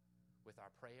with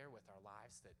our prayer, with our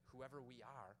lives, that whoever we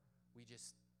are, we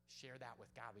just share that with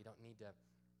God. We don't need to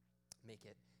make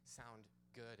it sound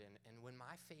good. And when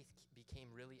my faith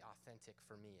became really authentic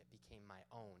for me, it became my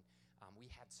own. We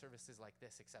had services like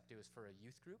this, except it was for a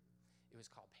youth group. It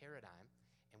was called Paradigm,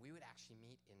 and we would actually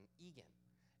meet in Egan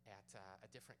at a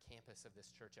different campus of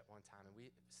this church at one time. And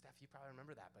Steph, you probably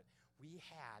remember that, but we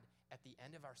had, at the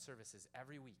end of our services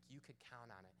every week, you could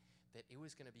count on it, that it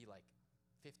was going to be like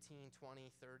 15,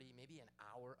 20, 30, maybe an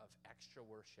hour of extra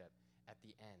worship at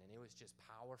the end. And it was just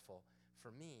powerful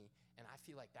for me. And I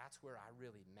feel like that's where I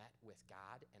really met with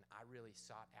God, and I really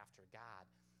sought after God.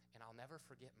 And I'll never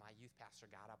forget, my youth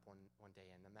pastor got up one day,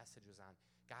 and the message was on,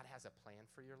 God has a plan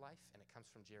for your life, and it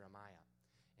comes from Jeremiah.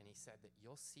 And he said that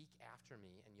you'll seek after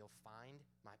me, and you'll find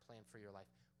my plan for your life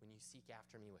when you seek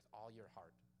after me with all your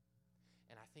heart.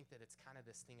 And I think that it's kind of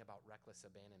this thing about reckless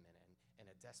abandonment and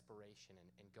a desperation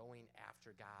and going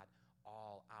after God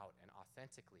all out and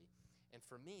authentically. And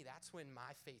for me, that's when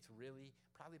my faith really,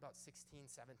 probably about 16,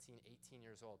 17, 18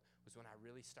 years old, was when I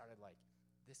really started like,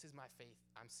 this is my faith.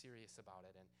 I'm serious about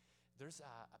it. And there's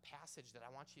a passage that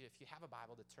I want you, if you have a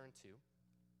Bible, to turn to.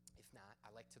 If not, I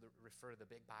like to refer to the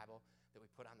big Bible that we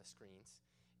put on the screens.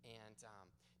 And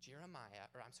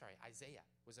Isaiah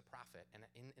was a prophet. And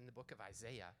in the book of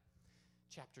Isaiah,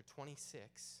 chapter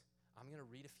 26, I'm going to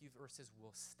read a few verses.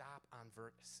 We'll stop on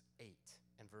verse 8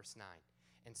 and verse 9.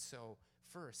 And so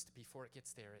first, before it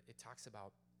gets there, it talks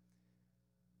about,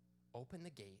 open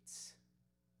the gates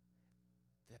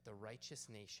that the righteous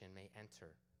nation may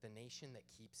enter, the nation that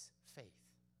keeps faith.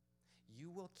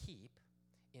 You will keep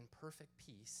in perfect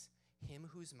peace him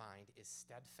whose mind is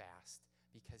steadfast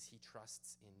because he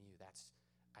trusts in you. That's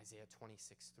Isaiah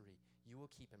 26:3. You will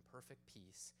keep in perfect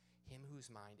peace him whose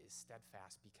mind is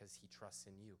steadfast because he trusts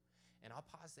in you. And I'll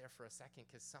pause there for a second,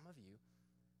 because some of you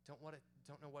don't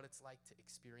know what it's like to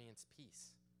experience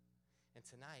peace. And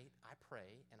tonight, I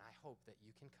pray and I hope that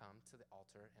you can come to the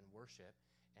altar and worship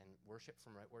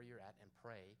from right where you're at and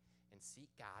pray and seek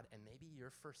God. And maybe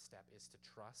your first step is to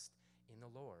trust in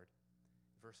the Lord.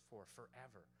 Verse 4,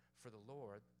 forever. For the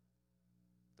Lord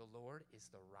is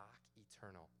the rock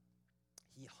eternal.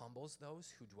 He humbles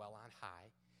those who dwell on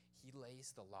high. He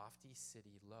lays the lofty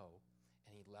city low,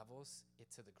 and he levels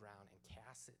it to the ground and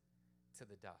casts it to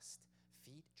the dust.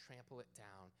 Feet trample it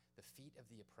down, the feet of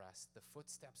the oppressed, the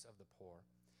footsteps of the poor.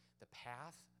 The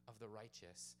path of the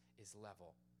righteous is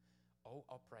level. O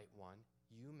upright one,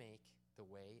 you make the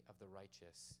way of the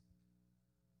righteous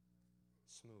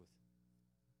smooth.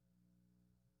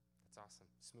 That's awesome.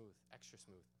 Smooth, extra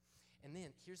smooth. And then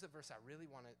here's the verse I really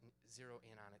want to zero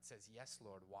in on. It says, yes,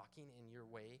 Lord, walking in your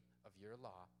way of your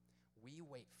law, we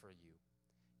wait for you.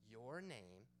 Your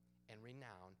name and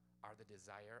renown are the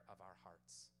desire of our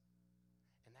hearts.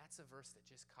 And that's a verse that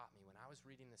just caught me. When I was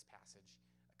reading this passage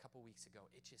a couple weeks ago,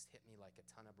 it just hit me like a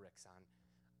ton of bricks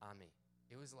on me.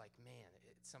 It was like, man,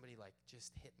 somebody like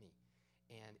just hit me.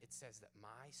 And it says that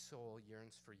my soul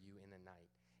yearns for you in the night,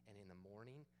 and in the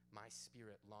morning my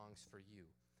spirit longs for you,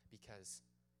 because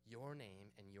your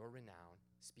name and your renown,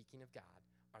 speaking of God,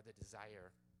 are the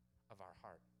desire of our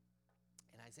heart.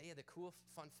 And Isaiah, the cool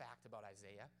fun fact about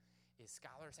Isaiah is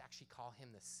scholars actually call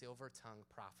him the silver-tongued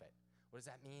prophet. What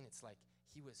does that mean? It's like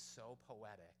he was so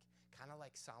poetic, kind of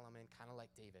like Solomon, kind of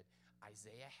like David.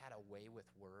 Isaiah had a way with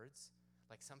words,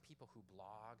 like some people who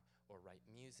blog or write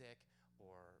music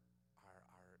or are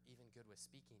even good with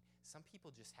speaking. Some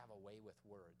people just have a way with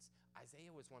words.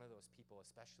 Isaiah was one of those people,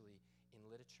 especially in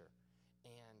literature.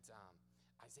 And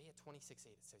Isaiah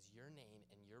 26:8, it says, your name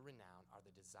and your renown are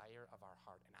the desire of our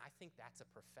heart. And I think that's a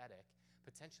prophetic,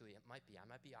 potentially it might be, I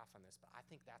might be off on this, but I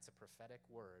think that's a prophetic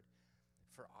word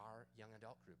for our young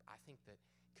adult group. I think that,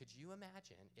 could you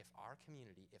imagine if our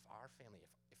community, if our family,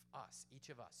 if us,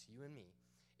 each of us, you and me,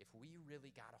 if we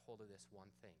really got a hold of this one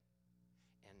thing,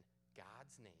 and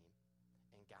God's name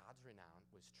and God's renown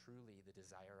was truly the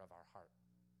desire of our heart.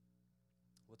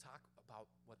 We'll talk about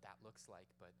what that looks like,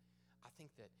 but I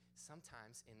think that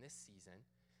sometimes in this season,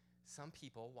 some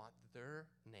people want their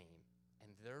name and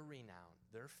their renown,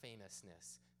 their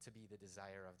famousness to be the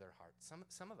desire of their heart. Some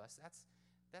of us,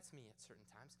 that's me at certain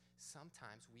times.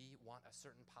 Sometimes we want a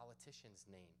certain politician's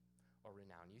name or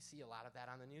renown. You see a lot of that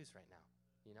on the news right now,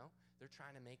 you know? They're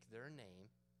trying to make their name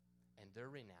and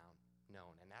their renown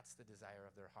known, and that's the desire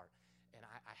of their heart. And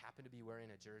I happen to be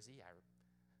wearing a jersey.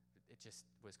 It just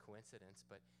was coincidence,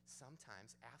 but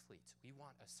sometimes athletes, we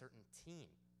want a certain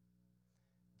team,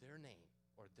 their name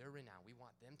or their renown. We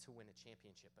want them to win a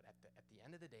championship, but at the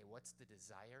end of the day, what's the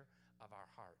desire of our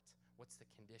heart? What's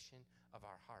the condition of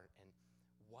our heart? And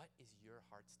what is your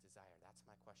heart's desire? That's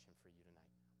my question for you tonight.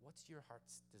 What's your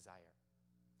heart's desire?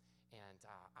 And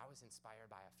I was inspired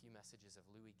by a few messages of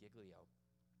Louis Giglio.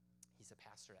 He's a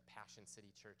pastor at Passion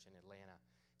City Church in Atlanta.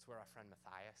 It's where our friend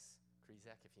Matthias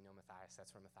Krizek, if you know Matthias,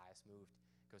 that's where Matthias moved,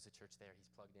 goes to church there. He's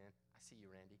plugged in. I see you,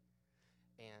 Randy.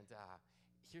 And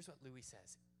here's what Louis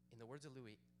says. In the words of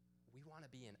Louis, we want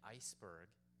to be an iceberg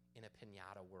in a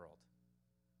piñata world.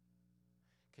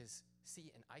 Because, see,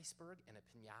 an iceberg and a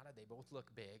piñata, they both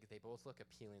look big, they both look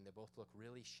appealing, they both look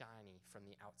really shiny from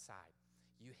the outside.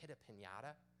 You hit a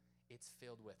piñata, it's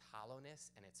filled with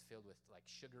hollowness and it's filled with like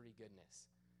sugary goodness.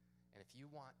 And if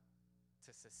you want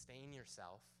to sustain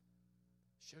yourself,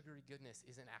 sugary goodness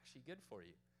isn't actually good for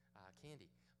you,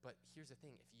 candy. But here's the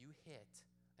thing, if you hit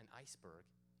an iceberg,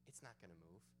 it's not gonna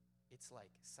move. It's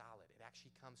like solid. It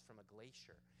actually comes from a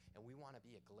glacier. And we wanna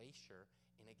be a glacier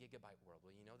in a gigabyte world.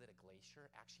 Well, you know that a glacier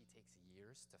actually takes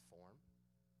years to form?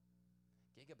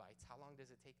 Gigabytes, how long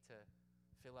does it take to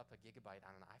fill up a gigabyte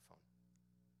on an iPhone?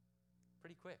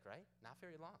 Pretty quick, right? Not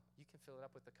very long. You can fill it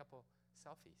up with a couple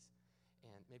selfies.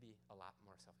 And maybe a lot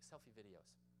more selfie videos.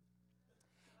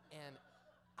 And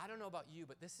I don't know about you,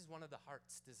 but this is one of the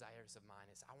heart's desires of mine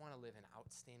is I want to live an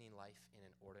outstanding life in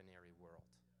an ordinary world.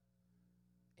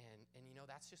 And you know,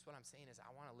 that's just what I'm saying is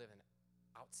I want to live an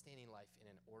outstanding life in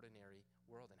an ordinary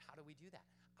world. And how do we do that?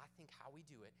 I think how we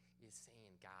do it is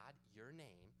saying, God, your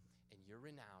name and your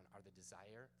renown are the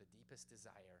desire, the deepest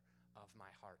desire of my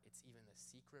heart. It's even the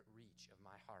secret reach of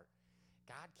my heart.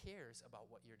 God cares about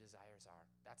what your desires are.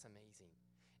 That's amazing.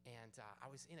 And I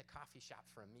was in a coffee shop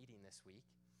for a meeting this week,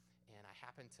 and I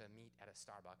happened to meet at a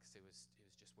Starbucks. It was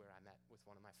just where I met with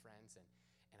one of my friends,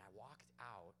 and I walked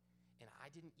out, and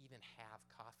I didn't even have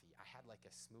coffee. I had like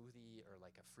a smoothie or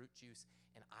like a fruit juice,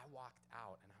 and I walked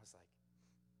out, and I was like,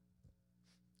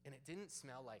 and it didn't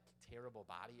smell like terrible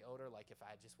body odor like if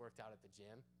I had just worked out at the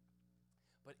gym,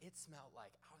 but it smelled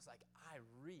like, I was like, I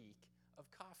reek of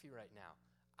coffee right now.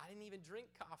 I didn't even drink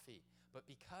coffee, but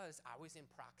because I was in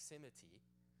proximity,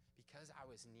 because I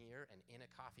was near and in a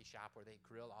coffee shop where they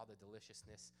grill all the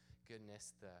deliciousness,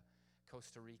 goodness, the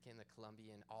Costa Rican, the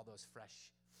Colombian, all those fresh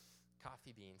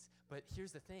coffee beans. But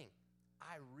here's the thing,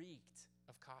 I reeked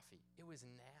of coffee. It was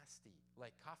nasty.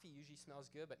 Like coffee usually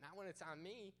smells good, but not when it's on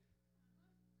me.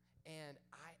 And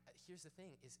here's the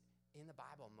thing is in the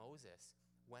Bible, Moses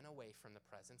went away from the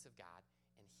presence of God,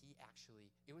 and he actually,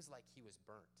 it was like he was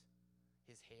burnt.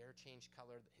 His hair changed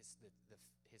color,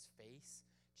 his face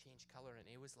changed color, and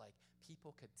it was like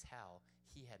people could tell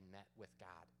he had met with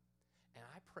God. And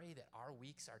I pray that our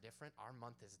weeks are different, our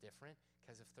month is different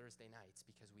because of Thursday nights,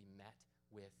 because we met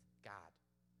with God.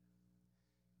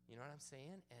 You know what I'm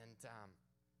saying? And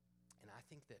I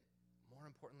think that more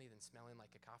importantly than smelling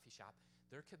like a coffee shop,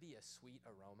 there could be a sweet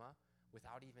aroma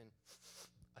without even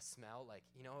a smell, like,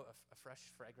 you know, a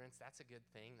fresh fragrance, that's a good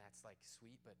thing, that's like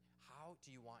sweet, but how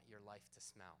do you want your life to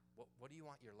smell? What do you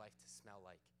want your life to smell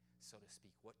like, so to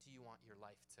speak? What do you want your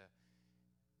life to,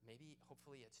 maybe,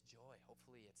 hopefully it's joy,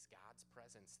 hopefully it's God's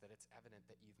presence, that it's evident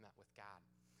that you've met with God.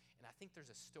 And I think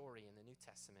there's a story in the New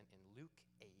Testament in Luke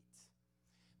 8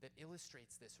 that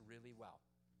illustrates this really well.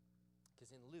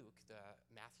 Because in Luke, the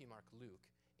Matthew, Mark, Luke,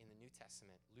 in the New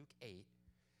Testament, Luke 8,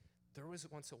 there was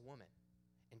once a woman,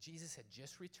 and Jesus had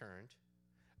just returned.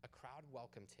 A crowd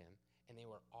welcomed him, and they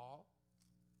were all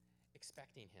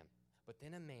expecting him. But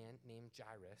then a man named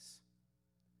Jairus,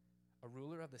 a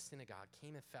ruler of the synagogue,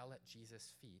 came and fell at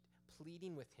Jesus' feet,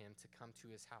 pleading with him to come to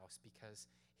his house because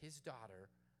his daughter,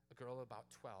 a girl about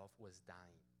 12, was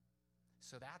dying.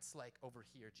 So that's like over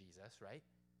here, Jesus, right?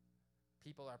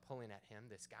 People are pulling at him.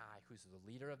 This guy who's the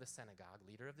leader of the synagogue,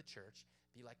 leader of the church,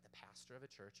 be like the pastor of a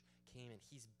church, came and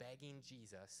he's begging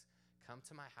Jesus, come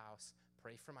to my house,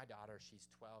 pray for my daughter. She's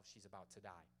 12. She's about to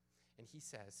die. And he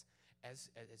says, as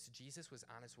Jesus was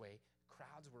on his way,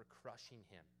 crowds were crushing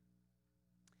him.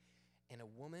 And a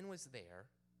woman was there,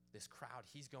 this crowd.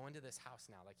 He's going to this house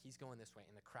now, like he's going this way,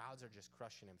 and the crowds are just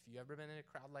crushing him. Have you ever been in a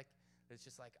crowd like, it's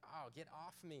just like, oh, get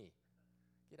off me.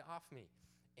 Get off me.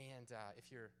 And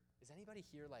is anybody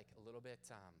here like a little bit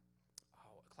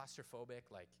claustrophobic,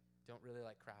 like don't really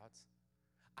like crowds?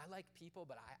 I like people,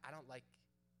 but I don't like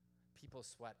people's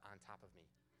sweat on top of me.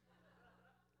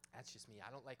 That's just me.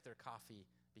 I don't like their coffee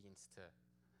beans to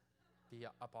be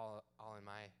up all in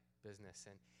my business.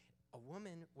 And a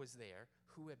woman was there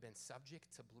who had been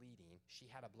subject to bleeding.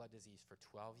 She had a blood disease for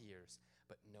 12 years,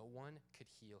 but no one could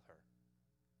heal her.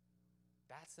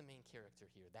 That's the main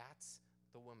character here. That's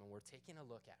the woman. We're taking a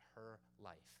look at her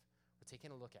life. We're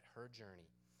taking a look at her journey.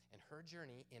 And her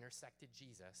journey intersected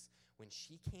Jesus when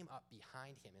she came up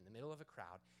behind him in the middle of a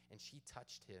crowd and she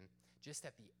touched him just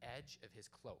at the edge of his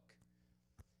cloak.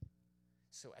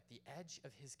 So at the edge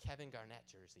of his Kevin Garnett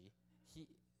jersey,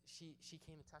 she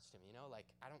came and touched him, you know? Like,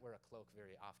 I don't wear a cloak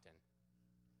very often,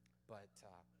 but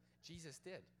Jesus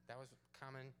did. That was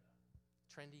common,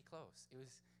 trendy clothes.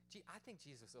 I think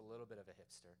Jesus was a little bit of a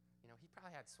hipster. You know, he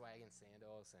probably had swag and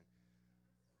sandals and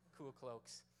cool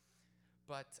cloaks.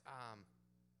 But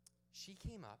she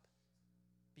came up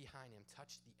behind him,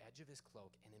 touched the edge of his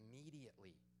cloak, and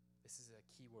immediately, this is a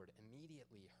key word,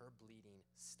 immediately her bleeding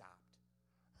stopped.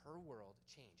 Her world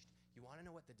changed. You want to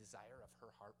know what the desire of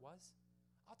her heart was?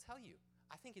 I'll tell you.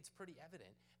 I think it's pretty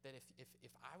evident that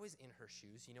if I was in her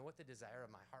shoes, you know what the desire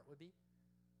of my heart would be?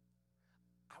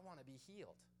 I want to be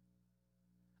healed.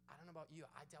 I don't know about you.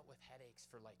 I dealt with headaches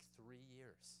for like 3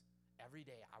 years. Every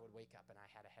day I would wake up and I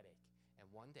had a headache. And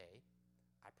one day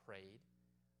I prayed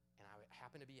and I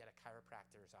happened to be at a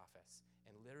chiropractor's office.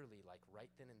 And literally like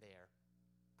right then and there,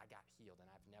 I got healed.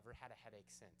 And I've never had a headache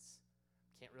since.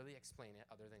 Can't really explain it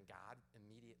other than God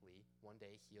immediately one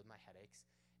day healed my headaches.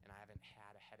 And I haven't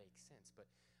had a headache since. But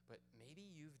maybe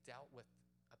you've dealt with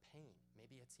a pain.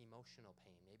 Maybe it's emotional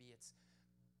pain. Maybe it's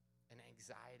an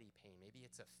anxiety pain. Maybe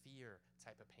it's a fear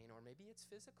type of pain, or maybe it's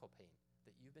physical pain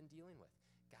that you've been dealing with.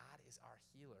 God is our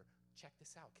healer. Check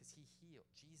this out, because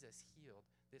Jesus healed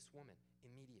this woman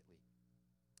immediately.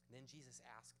 And then Jesus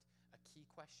asked a key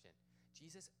question.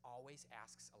 Jesus always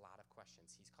asks a lot of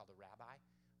questions. He's called a rabbi.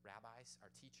 Rabbis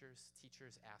are teachers.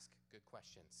 Teachers ask good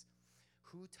questions.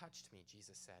 Who touched me?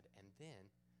 Jesus said. And then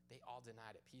they all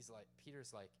denied it.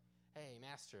 Peter's like, hey,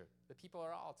 master, the people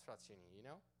are all touching you, you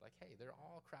know? Like, hey, they're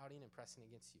all crowding and pressing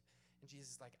against you. And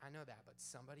Jesus is like, I know that, but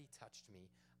somebody touched me.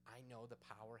 I know the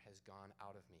power has gone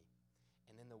out of me.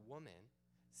 And then the woman,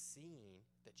 seeing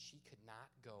that she could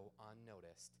not go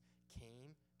unnoticed,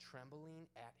 came trembling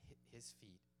at his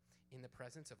feet in the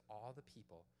presence of all the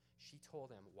people. She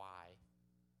told him why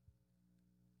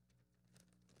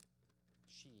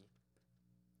she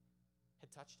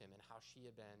had touched him and how she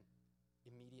had been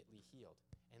immediately healed.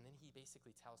 And then he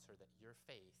basically tells her that your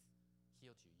faith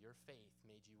healed you. Your faith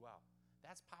made you well.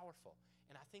 That's powerful.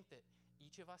 And I think that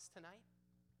each of us tonight,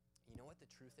 you know what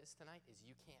the truth is tonight? Is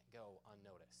you can't go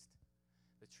unnoticed.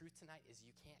 The truth tonight is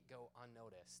you can't go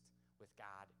unnoticed with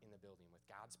God in the building, with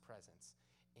God's presence.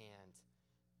 And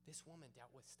this woman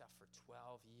dealt with stuff for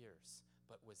 12 years,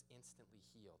 but was instantly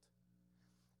healed.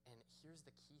 And here's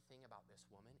the key thing about this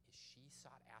woman is she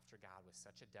sought after God with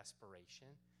such a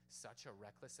desperation, such a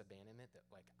reckless abandonment that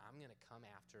like, I'm going to come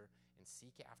after and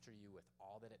seek after you with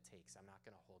all that it takes. I'm not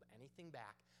going to hold anything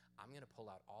back. I'm going to pull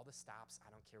out all the stops. I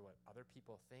don't care what other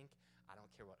people think. I don't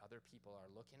care what other people are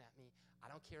looking at me. I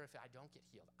don't care if I don't get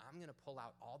healed. I'm going to pull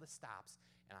out all the stops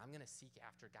and I'm going to seek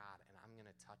after God and I'm going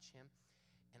to touch him.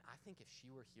 And I think if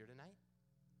she were here tonight,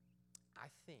 I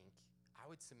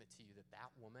would submit to you that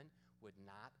that woman would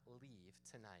not leave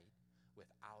tonight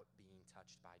without being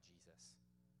touched by Jesus.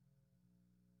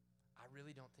 I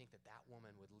really don't think that that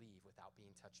woman would leave without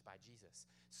being touched by Jesus.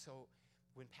 So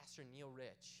when Pastor Neil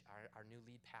Rich, our new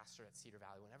lead pastor at Cedar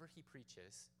Valley, whenever he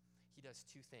preaches, he does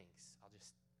two things. I'll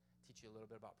just teach you a little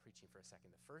bit about preaching for a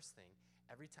second. The first thing,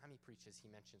 every time he preaches, he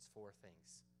mentions 4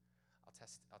 things. I'll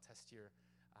test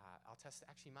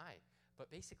actually mine. But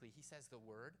basically, he says the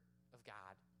word of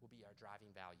God will be our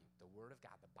driving value. The word of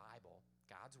God, the Bible,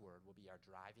 God's word will be our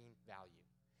driving value.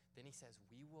 Then he says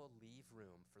we will leave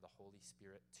room for the Holy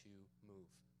Spirit to move.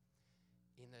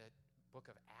 In the book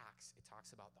of Acts, it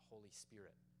talks about the Holy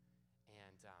Spirit.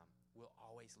 And we'll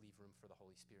always leave room for the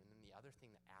Holy Spirit. And then the other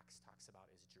thing that Acts talks about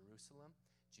is Jerusalem,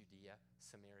 Judea,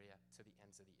 Samaria, to the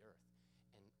ends of the earth.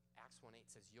 And Acts 1:8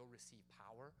 says, you'll receive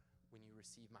power when you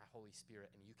receive my Holy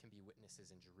Spirit, and you can be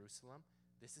witnesses in Jerusalem.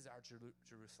 This is our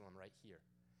Jerusalem right here.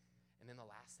 And then the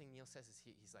last thing Neil says is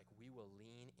he's like, we will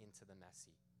lean into the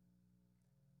messy.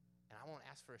 And I won't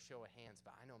ask for a show of hands,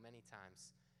 but I know many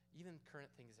times, even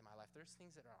current things in my life, there's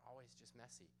things that are always just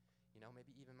messy.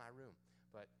 Maybe even my room.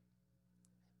 But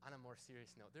on a more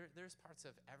serious note, there's parts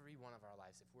of every one of our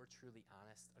lives, if we're truly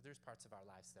honest, there's parts of our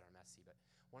lives that are messy. But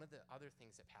one of the other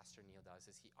things that Pastor Neil does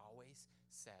is he always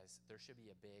says there should be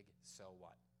a big so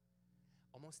what.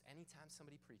 Almost any time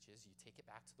somebody preaches, you take it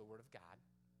back to the Word of God.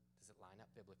 Does it line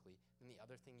up biblically? Then the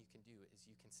other thing you can do is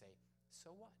you can say,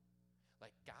 so what?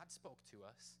 Like, God spoke to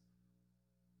us.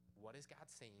 What is God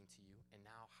saying to you? And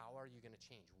now how are you going to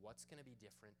change? What's going to be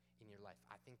different in your life?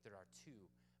 I think there are two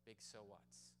big so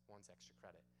whats. One's extra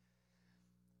credit.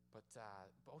 But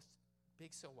both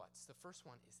big so whats. The first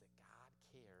one is that God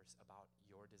cares about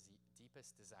your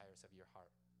deepest desires of your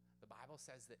heart. The Bible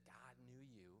says that God knew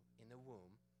you in the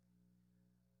womb.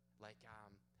 Like,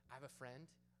 I have a friend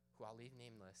who I'll leave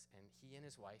nameless, and he and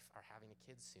his wife are having a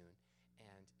kid soon.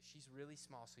 And she's really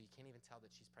small, so you can't even tell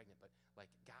that she's pregnant. But, like,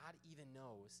 God even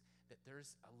knows that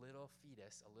there's a little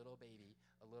fetus, a little baby,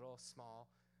 a little small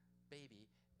baby.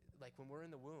 Like, when we're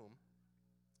in the womb,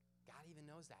 God even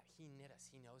knows that. He knit us.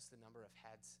 He knows the number of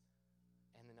heads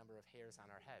and the number of hairs on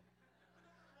our head.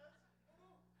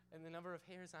 And the number of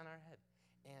hairs on our head.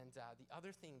 And the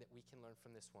other thing that we can learn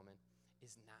from this woman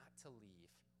is not to leave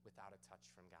without a touch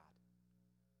from God.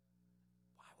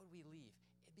 Why would we leave?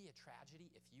 It'd be a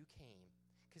tragedy if you came,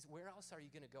 because where else are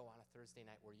you going to go on a Thursday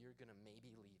night where you're going to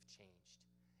maybe leave changed?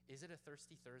 Is it a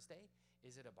Thirsty Thursday?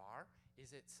 Is it a bar?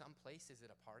 Is it someplace? Is it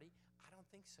a party? I don't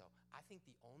think so. I think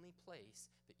the only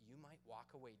place that you might walk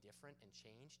away different and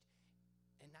changed,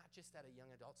 and not just at a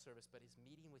young adult service, but is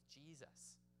meeting with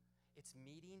Jesus. It's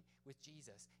meeting with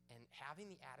Jesus and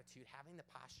having the attitude, having the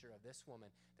posture of this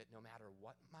woman that no matter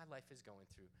what my life is going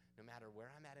through, no matter where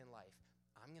I'm at in life,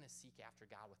 I'm going to seek after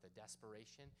God with a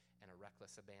desperation and a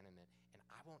reckless abandonment, and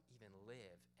I won't even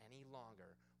live any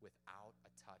longer without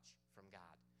a touch from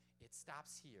God. It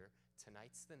stops here.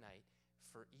 Tonight's the night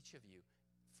for each of you,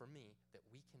 for me, that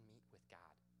we can meet with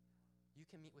God. You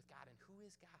can meet with God, and who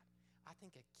is God? I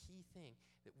think a key thing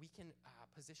that we can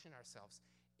position ourselves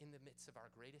in the midst of our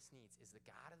greatest needs is the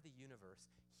God of the universe.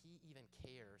 He even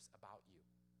cares about you.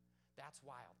 That's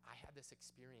wild. I had this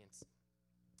experience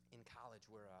in college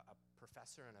where a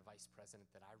professor and a vice president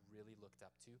that I really looked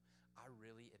up to, I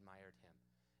really admired him.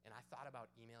 And I thought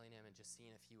about emailing him and just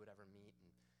seeing if he would ever meet. And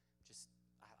just,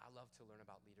 I love to learn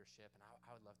about leadership, and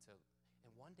I would love to.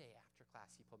 And one day after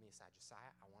class, he pulled me aside,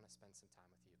 Josiah, I want to spend some time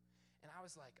with you. And I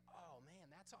was like, oh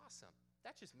man, that's awesome.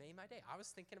 That just made my day. I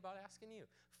was thinking about asking you.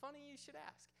 Funny you should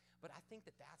ask. But I think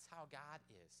that that's how God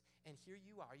is. And here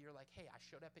you are, you're like, hey, I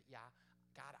showed up at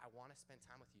God, I want to spend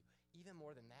time with you. Even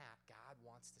more than that, God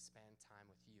wants to spend time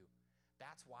with you.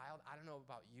 That's wild. I don't know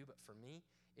about you, but for me,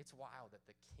 it's wild that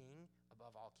the King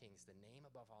above all kings, the name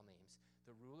above all names,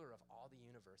 the ruler of all the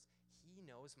universe, he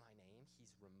knows my name.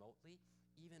 He's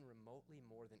even remotely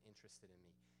more than interested in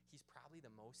me. He's probably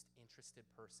the most interested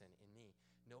person in me.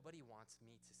 Nobody wants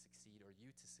me to succeed or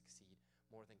you to succeed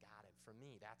more than God. And for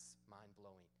me, that's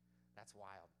mind-blowing. That's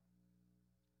wild.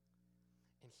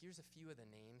 And here's a few of the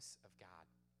names of God.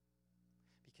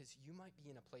 Because you might be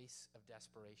in a place of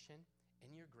desperation,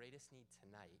 and your greatest need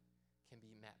tonight can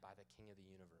be met by the King of the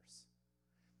universe.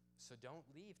 So don't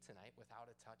leave tonight without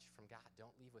a touch from God.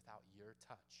 Don't leave without your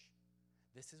touch.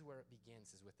 This is where it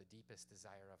begins, is with the deepest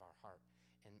desire of our heart.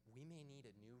 And we may need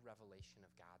a new revelation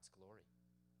of God's glory.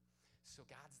 So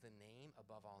God's the name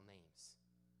above all names.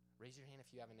 Raise your hand if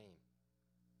you have a name.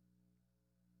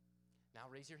 Now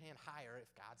raise your hand higher if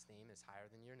God's name is higher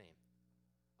than your name.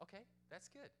 Okay, that's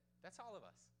good. That's all of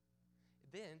us.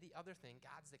 Then the other thing,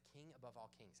 God's the king above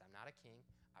all kings. I'm not a king.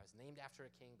 I was named after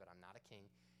a king, but I'm not a king.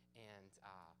 And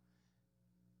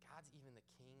God's even the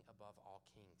king above all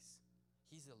kings.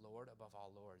 He's the Lord above all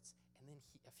lords. And then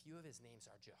a few of his names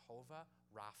are Jehovah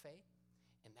Rapha,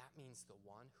 and that means the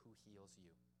one who heals you.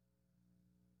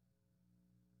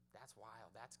 That's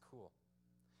wild. That's cool.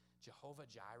 Jehovah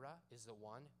Jireh is the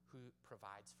one who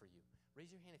provides for you. Raise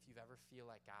your hand if you've ever feel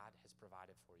like God has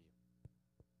provided for you.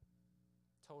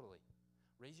 Totally.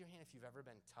 Raise your hand if you've ever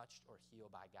been touched or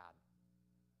healed by God.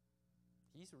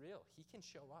 He's real. He can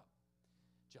show up.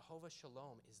 Jehovah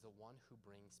Shalom is the one who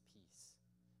brings peace.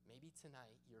 Maybe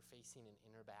tonight you're facing an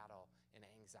inner battle, an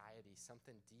anxiety,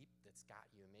 something deep that's got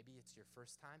you. Maybe it's your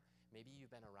first time. Maybe you've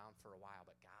been around for a while,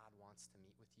 but God wants to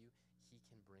meet with you. He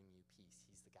can bring you peace.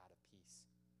 He's the God of peace.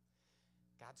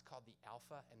 God's called the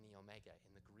Alpha and the Omega.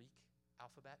 In the Greek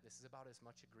alphabet, this is about as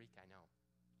much a Greek I know.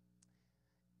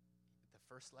 The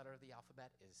first letter of the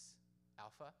alphabet is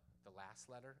Alpha. The last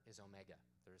letter is Omega.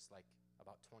 There's like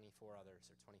about 24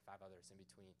 others or 25 others in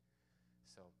between.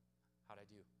 So how'd I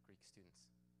do, Greek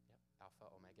students? Yep,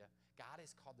 Alpha, Omega. God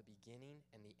is called the beginning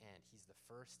and the end. He's the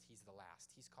first, he's the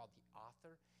last. He's called the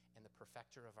author and the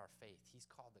perfecter of our faith. He's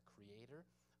called the creator,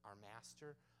 our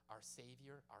master, our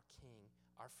savior, our king,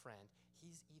 our friend.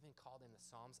 He's even called in the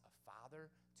Psalms a father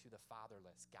to the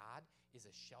fatherless. God is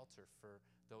a shelter for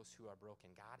those who are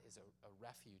broken. God is a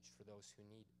refuge for those who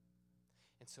need.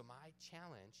 And so my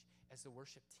challenge as the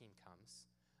worship team comes,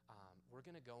 we're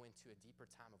going to go into a deeper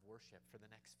time of worship for the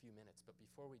next few minutes. But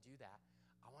before we do that,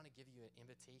 I want to give you an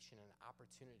invitation and an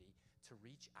opportunity to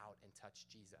reach out and touch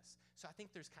Jesus. So I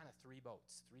think there's kind of three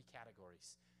boats, three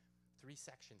categories, three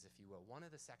sections, if you will. One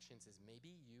of the sections is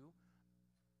maybe you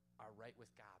are right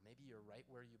with God. Maybe you're right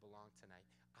where you belong tonight.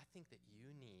 I think that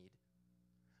you need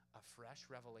a fresh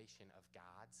revelation of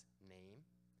God's name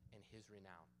and his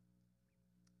renown.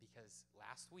 Because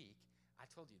last week,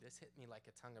 I told you, this hit me like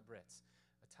a ton of bricks.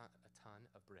 A ton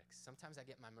of bricks. Sometimes I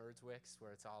get my words wicks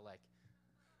where it's all like,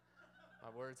 my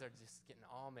words are just getting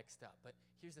all mixed up. But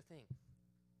here's the thing.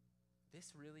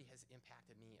 This really has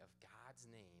impacted me of God's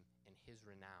name and his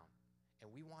renown. And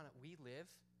we live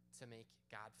to make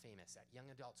God famous. At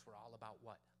Young Adults, we're all about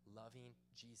what? Loving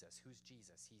Jesus. Who's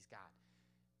Jesus? He's God.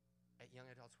 At Young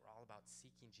Adults, we're all about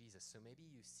seeking Jesus. So maybe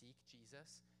you seek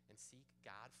Jesus and seek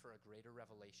God for a greater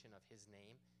revelation of his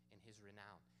name and his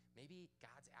renown. Maybe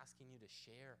God's asking you to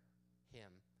share him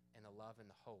and the love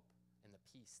and the hope and the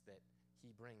peace that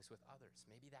he brings with others.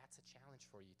 Maybe that's a challenge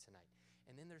for you tonight.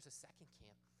 And then there's a second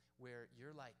camp where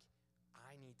you're like,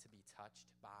 I need to be touched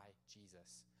by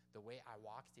Jesus. The way I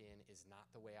walked in is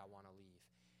not the way I want to leave.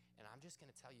 And I'm just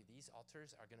going to tell you, these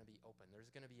altars are going to be open.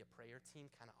 There's going to be a prayer team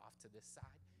kind of off to this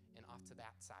side and off to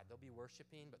that side. They'll be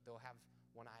worshiping, but they'll have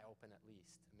one eye open at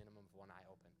least, a minimum of one eye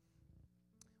open,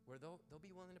 where they'll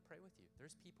be willing to pray with you.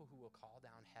 There's people who will call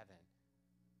down heaven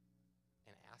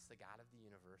and ask the God of the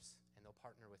universe, and they'll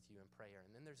partner with you in prayer.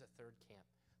 And then there's a third camp.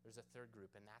 There's a third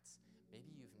group, and that's maybe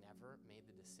you've never made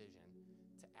the decision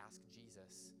to ask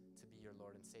Jesus to be your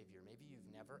Lord and Savior. Maybe you've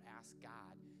never asked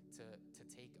God to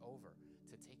take over,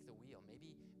 to take the wheel.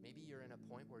 Maybe you're in a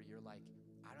point where you're like,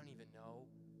 I don't even know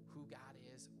who God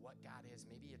is, what God is.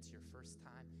 Maybe it's your first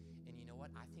time. And you know what?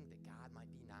 I think that God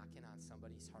might be knocking on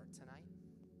somebody's heart tonight.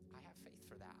 I have faith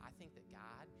for that. I think that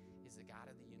God is the God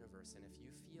of the universe. And if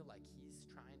you feel like he's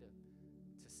trying to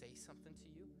say something to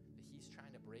you, that he's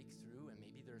trying to break through, and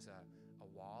maybe there's a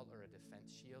wall or a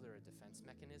defense shield or a defense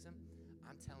mechanism,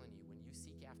 I'm telling you, when you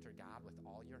seek after God with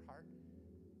all your heart,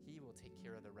 he will take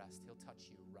care of the rest. He'll touch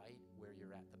you right where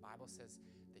you're at. The Bible says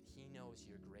that he knows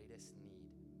your greatest need.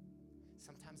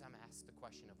 Sometimes I'm asked the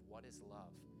question of what is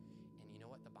love? And you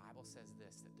know what? The Bible says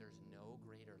this, that there's no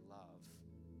greater love.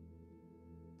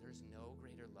 There's no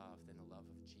greater love than the love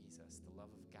of Jesus, the love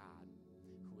of God,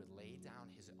 who would lay down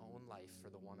his own life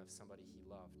for the one of somebody he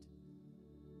loved.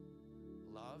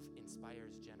 Love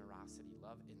inspires generosity.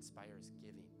 Love inspires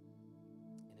giving.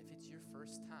 And if it's your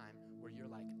first time where you're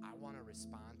like, I want to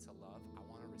respond to love, I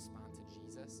want to respond to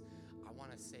Jesus, I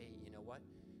want to say, you know what?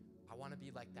 I want to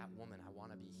be like that woman. I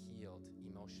want to be healed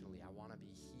emotionally. I want to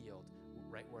be healed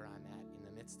right where I'm at in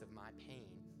the midst of my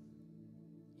pain.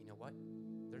 You know what?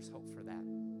 There's hope for that.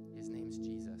 His name's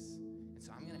Jesus. And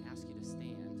so I'm going to ask you to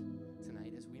stand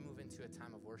tonight as we move into a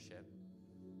time of worship.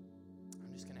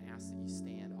 I'm just going to ask that you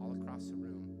stand all across the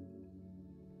room.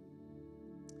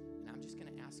 And I'm just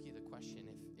going to ask you the question,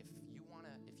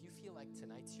 if you feel like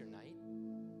tonight's your night,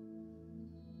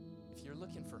 if you're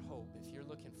looking for hope, if you're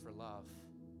looking for love,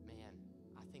 man,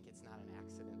 I think it's not an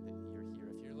accident that you're here.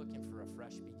 If you're looking for a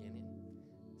fresh beginning,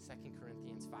 2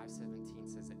 Corinthians 5:17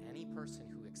 says that any person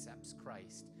who accepts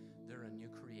Christ, they're a new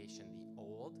creation. The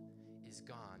old is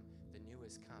gone, the new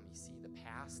has come. You see, the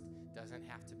past doesn't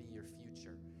have to be your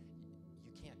future.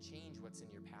 You can't change what's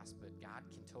in your past, but God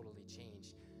can totally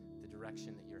change the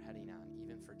direction that you're heading on,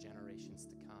 even for generations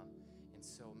to come. And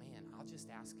so, man, I'll just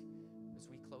ask, as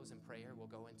we close in prayer, we'll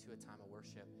go into a time of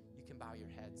worship. You can bow your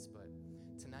heads, but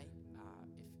tonight,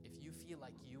 if you feel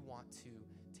like you want to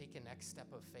take a next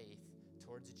step of faith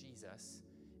towards Jesus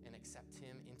and accept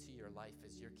him into your life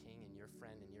as your king and your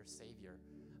friend and your savior,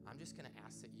 I'm just going to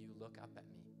ask that you look up at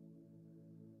me,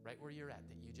 right where you're at,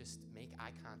 that you just make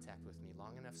eye contact with me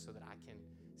long enough so that I can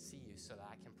see you, so that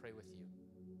I can pray with you.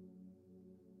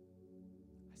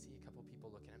 see a couple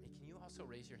people looking at me. Can you also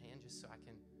raise your hand just so I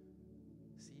can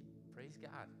see? Praise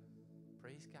God.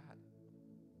 Praise God.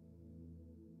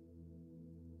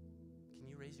 Can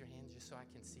you raise your hand just so I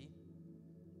can see?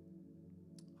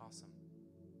 Awesome.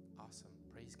 Awesome.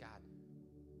 Praise God.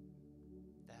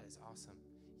 That is awesome.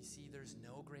 You see, there's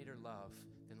no greater love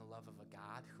than the love of a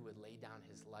God who would lay down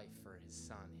his life for his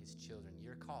son, his children.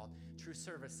 You're called, True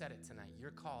Service said it tonight,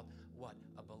 you're called what?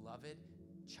 A beloved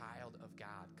child of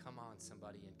God. Come on,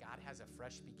 somebody. And God has a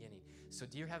fresh beginning. So,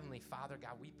 dear Heavenly Father,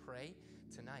 God, we pray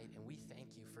tonight and we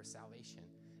thank you for salvation.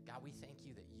 God, we thank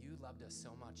you that you loved us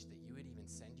so much that you would even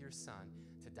send your son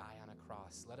to die on a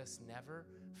cross. Let us never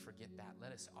forget that.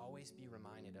 Let us always be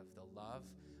reminded of the love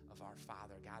of our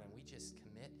Father, God. And we just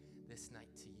commit this night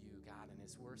to you, God. And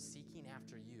as we're seeking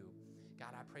after you,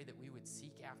 God, I pray that we would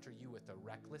seek after you with a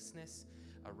recklessness,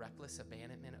 a reckless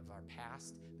abandonment of our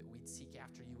past, that we'd seek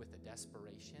after you with a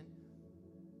desperation,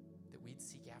 that we'd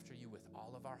seek after you with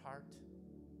all of our heart.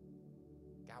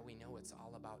 God, we know it's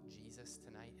all about Jesus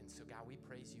tonight. And so, God, we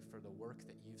praise you for the work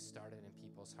that you've started in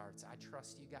people's hearts. I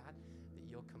trust you, God, that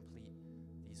you'll complete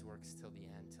these works till the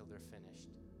end, till they're finished.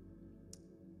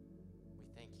 We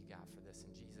thank you, God, for this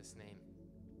in Jesus' name.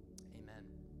 Amen.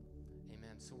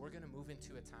 Amen. So we're going to move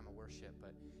into a time of worship,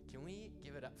 but can we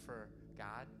give it up for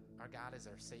God? Our God is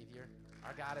our Savior.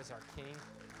 Our God is our King.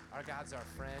 Our God's our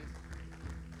friend.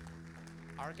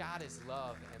 Our God is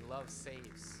love, and love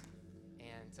saves.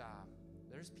 And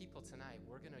there's people tonight.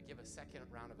 We're going to give a second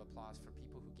round of applause for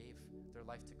people who gave their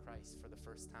life to Christ for the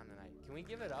first time tonight. Can we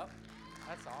give it up?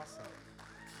 That's awesome.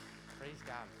 Praise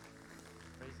God.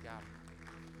 Praise God.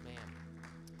 Man.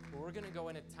 Well, we're going to go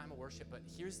into time of worship, but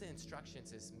here's the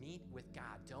instructions is meet with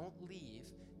God. Don't leave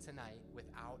tonight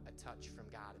without a touch from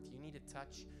God. If you need a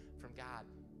touch from God,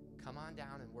 come on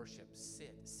down and worship.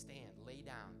 Sit, stand, lay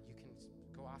down. You can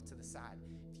go off to the side.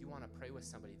 If you want to pray with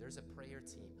somebody, there's a prayer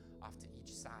team off to each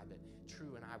side that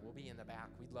True and I will be in the back.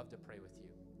 We'd love to pray with you.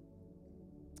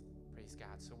 Praise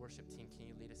God. So worship team, can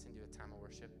you lead us into a time of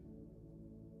worship?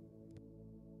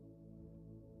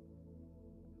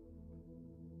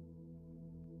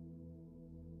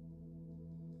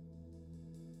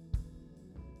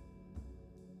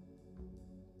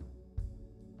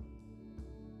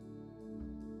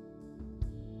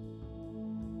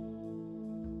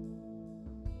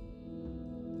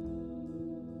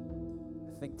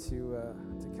 I think to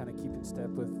kind of keep in step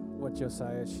with what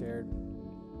Josiah shared,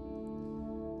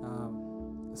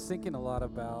 thinking a lot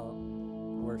about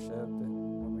worship,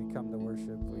 and when we come to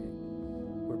worship,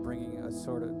 we're bringing a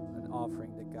sort of an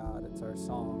offering to God. It's our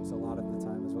songs a lot of the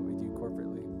time is what we do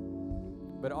corporately,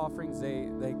 but offerings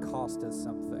they cost us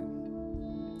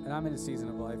something. And I'm in a season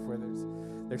of life where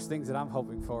there's things that I'm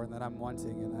hoping for and that I'm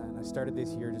wanting, and I started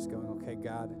this year just going, okay,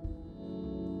 God,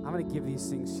 I'm going to give these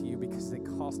things to you because they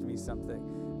cost me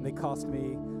something. And they cost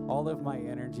me all of my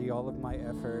energy, all of my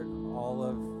effort, all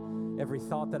of every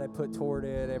thought that I put toward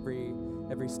it, every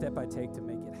step I take to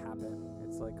make it happen.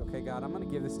 It's like, okay, God, I'm going to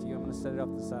give this to you. I'm going to set it off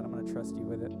to the side. I'm going to trust you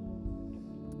with it.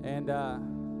 And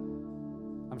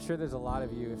I'm sure there's a lot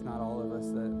of you, if not all of us,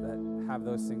 that have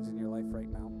those things in your life right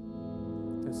now.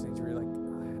 Those things where you're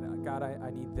like, God, I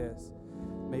need this.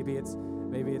 Maybe it's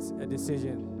a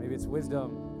decision. Maybe it's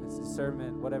wisdom. It's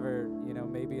discernment, whatever,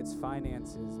 maybe it's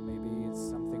finances, maybe it's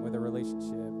something with a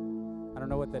relationship. I don't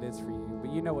know what that is for you, but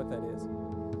you know what that is.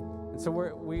 And so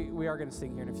we are going to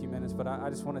sing here in a few minutes, but I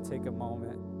just want to take a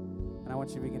moment, and I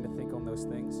want you to begin to think on those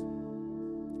things,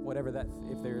 whatever that,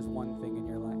 if there is one thing in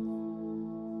your life.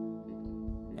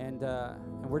 And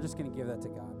we're just going to give that to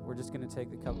God. We're just going to take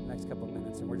the next couple of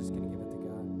minutes, and we're just going to give it to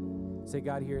God. Say,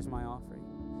 God, here's my offering.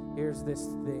 Here's this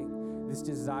thing, this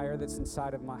desire that's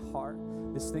inside of my heart,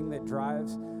 this thing that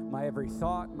drives my every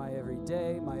thought, my every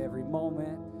day, my every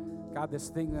moment. God, this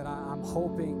thing that I'm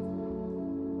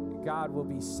hoping God will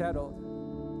be settled.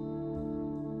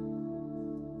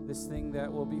 This thing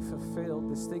that will be fulfilled,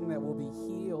 this thing that will be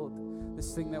healed,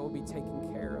 this thing that will be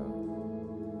taken care of.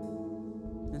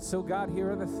 And so, God,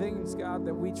 here are the things, God,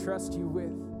 that we trust you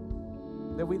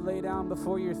with, that we lay down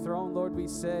before your throne. Lord, we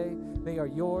say they are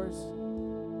yours.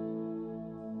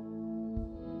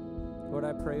 Lord,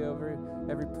 I pray over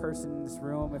every person in this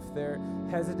room, if they're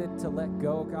hesitant to let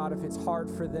go, God, if it's hard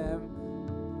for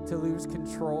them to lose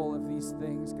control of these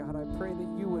things, God, I pray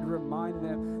that you would remind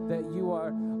them that you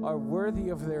are worthy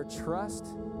of their trust,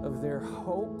 of their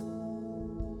hope.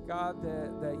 God,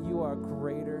 that you are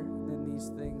greater than these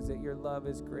things, that your love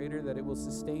is greater, that it will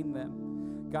sustain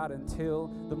them, God, until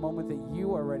the moment that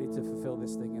you are ready to fulfill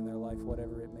this thing in their life,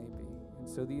 whatever it may be. And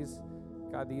so these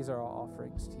are our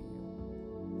offerings to you.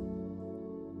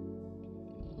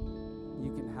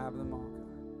 You can have them all, God.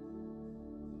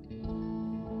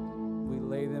 We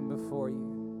lay them before you.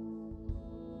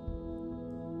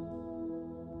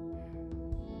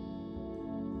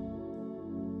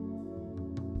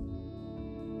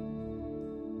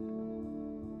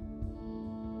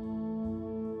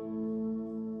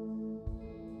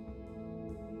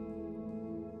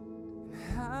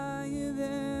 Higher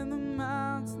than the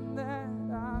mountain that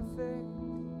I face,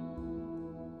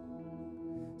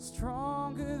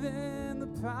 stronger than the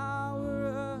power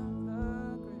of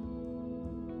the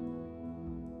grave,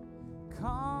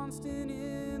 constant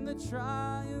in the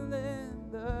trial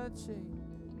and the change.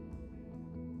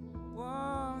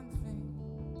 One thing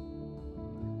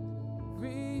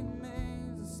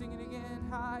remains. Let's sing it again.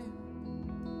 Higher,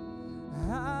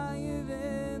 higher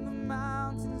than the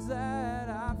mountains that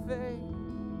I face,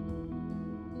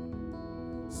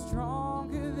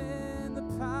 stronger than the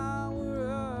power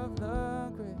of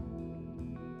the grave,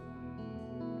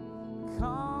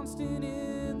 constant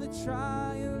in the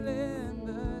trial and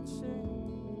the change.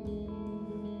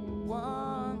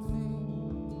 One thing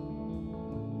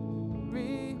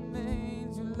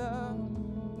remains, your love.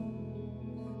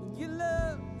 And your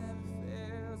love never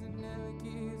fails, it never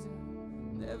gives up,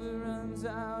 never runs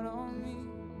out on me.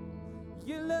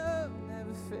 Your love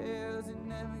never fails, it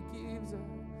never gives up,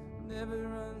 never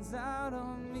runs out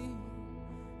on me.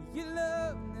 Your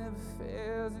love never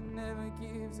fails, it never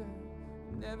gives up,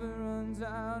 never runs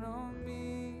out on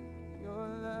me. Your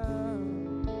love.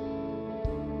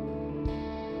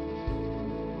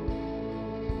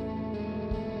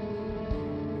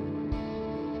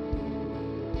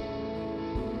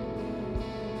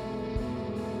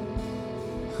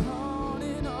 On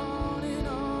and on and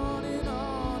on and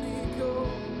on it goes.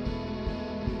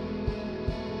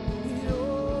 It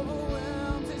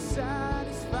overwhelms, it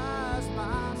satisfies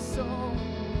my soul.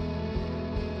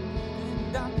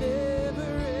 And I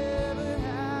never ever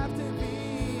have to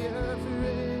be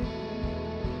afraid.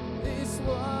 This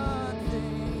one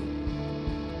thing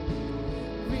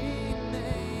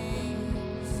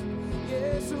remains.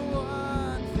 Yes,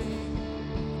 one thing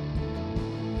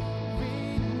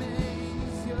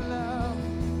remains, your love.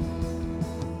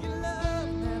 Your love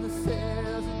never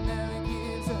fails, it never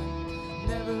gives up,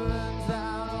 never runs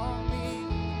out on me.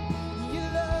 Your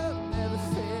love never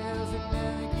fails, it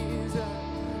never gives up,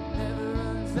 never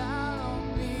runs out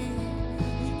on me.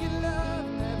 Your love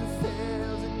never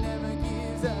fails, it never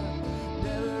gives up,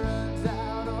 never runs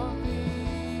out on me.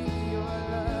 Your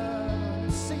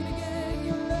love. Sing it again.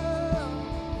 Your love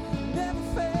never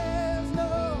fails, no.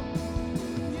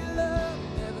 Your love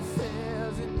never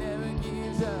fails, it never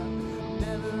gives up,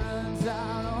 never runs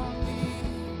out on me.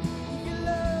 Your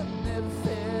love never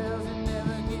fails, it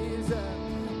never gives up,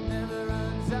 never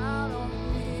runs out on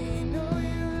me. No,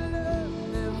 your love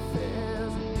never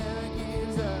fails, it never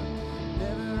gives up,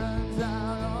 never runs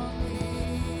out on me.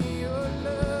 Your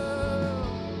love,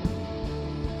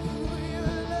 your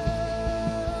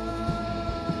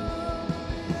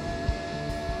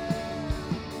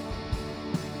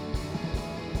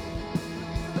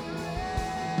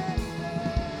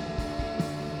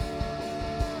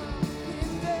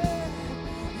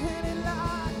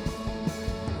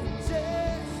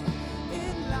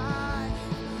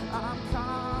I'm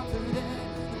confident,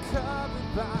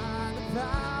 covered by the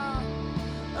power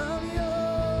of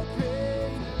your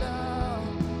great love.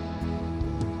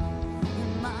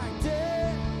 My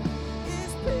debt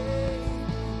is paid.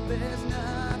 There's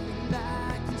nothing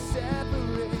that can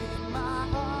separate my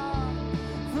heart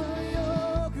from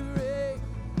your grace.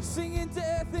 Singing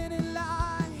death and in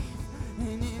life,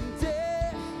 and in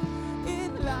death,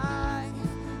 in life,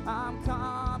 I'm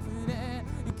confident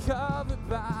and covered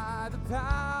by the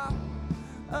power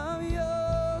of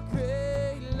your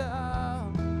great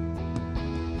love.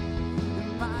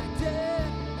 My debt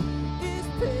is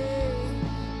paid.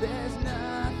 There's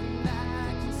nothing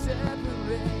that can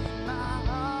separate my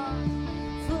heart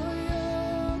from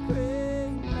your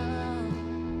great love.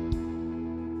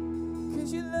 'Cause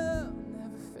your love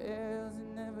never fails, it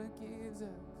never gives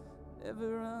up, never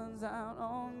runs out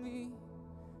on me.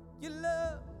 Your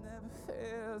love never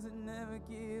fails, it never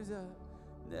gives up,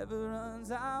 never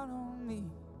runs out on me.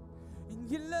 And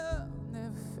your love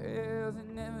never fails, it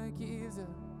never gives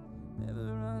up, never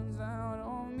runs out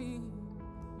on me.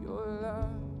 Your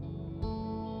love.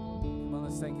 Come on,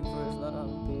 let's thank him for his love.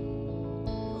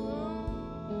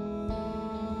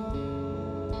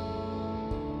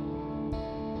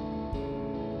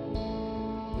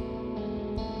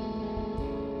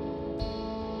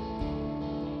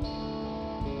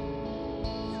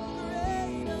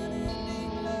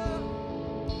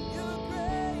 Your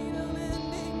great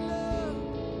unending love,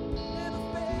 never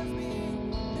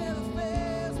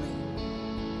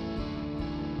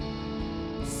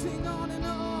sing on and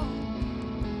on.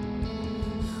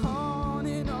 On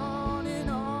and on and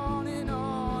on and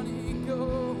on it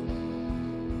goes.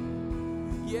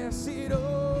 Yes, it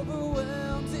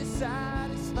overwhelms, it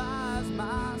satisfies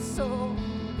my soul.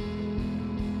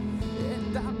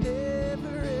 And I'll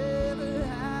never ever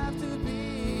have to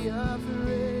be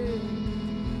afraid.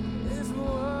 There's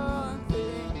one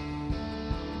thing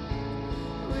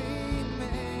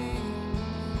remains.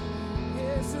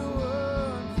 Yes,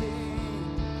 one thing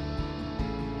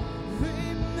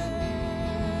remains.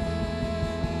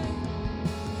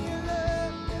 Your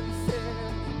love never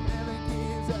fails, never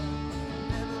gives up,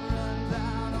 never runs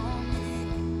out on me.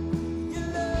 Your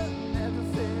love never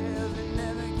fails, it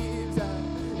never gives up,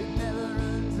 it never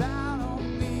runs out on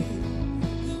me.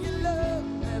 Your love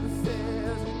never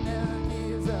fails, it never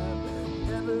gives up,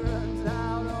 never runs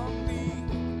out on me.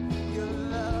 Your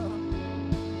love,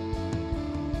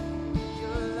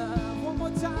 one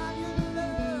more time. Your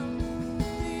love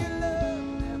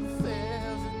never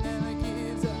fails, it never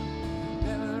gives up,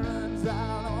 never runs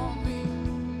out on me.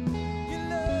 Your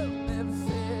love never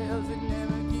fails, it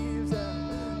never gives up,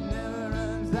 never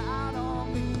runs out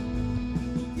on me.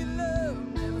 Your love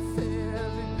never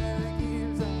fails, it never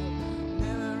gives up,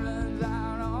 never runs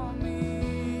out on me.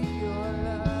 Your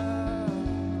love,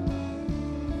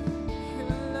 your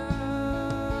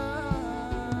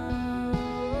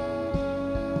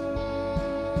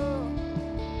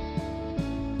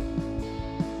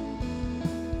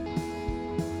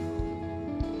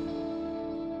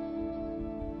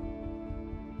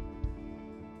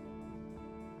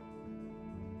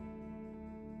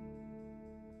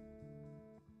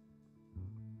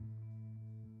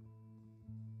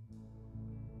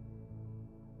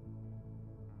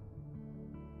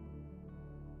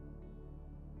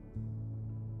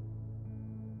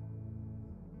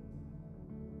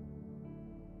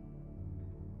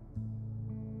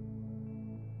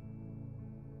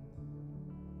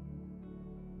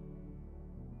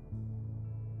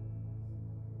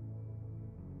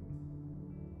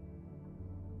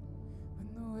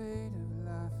When the weight of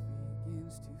life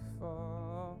begins to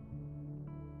fall,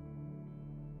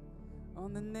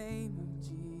 on the name of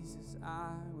Jesus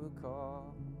I will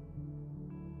call.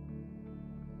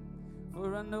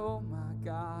 For I know my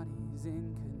God is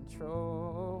in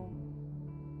control,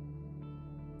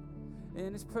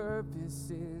 and His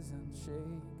purpose is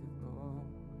unshakable.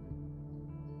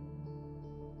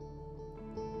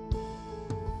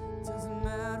 Doesn't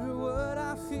matter what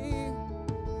I feel,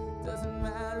 doesn't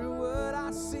matter what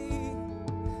I see,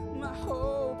 my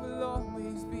hope will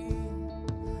always be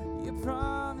your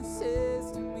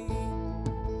promises to me.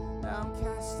 I'm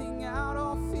casting out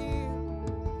all fear,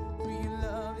 for your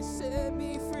love has set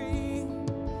me free.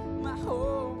 My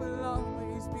hope will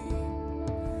always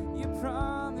be your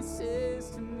promises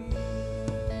to me.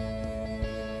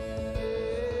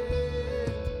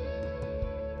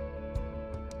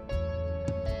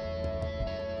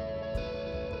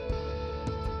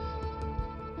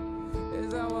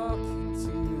 As I walk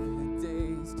into the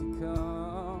days to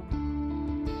come,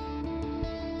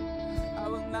 I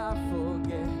will not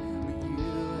forget what you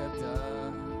have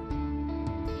done.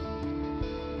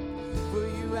 For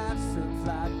you have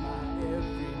supplied my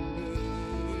every need,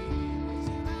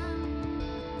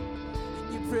 and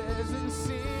your presence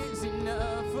is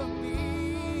enough for me.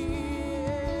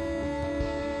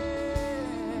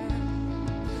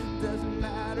 Doesn't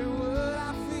matter what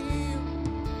I feel,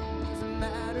 doesn't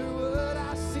matter what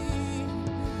I see,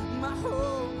 my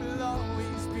hope will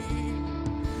always be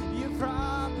your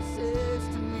promises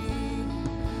to me.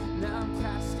 Now I'm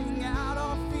casting out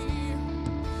all fear,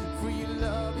 for your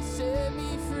love has set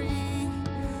me free.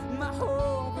 My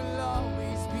hope will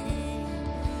always be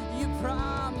your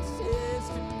promises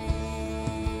to me.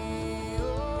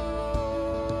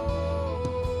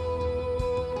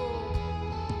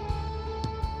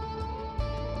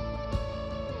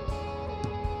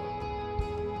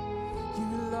 You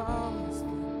will always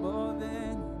be more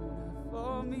than enough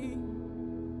for me.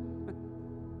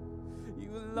 You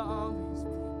will always be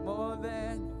more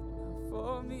than enough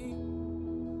for me.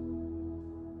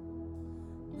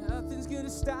 Nothing's gonna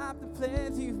stop the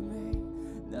plans you've made.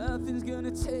 Nothing's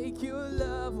gonna take your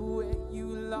love away. You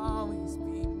will always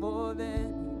be more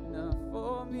than enough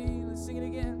for me. Let's sing it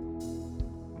again.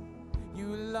 You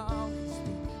will always be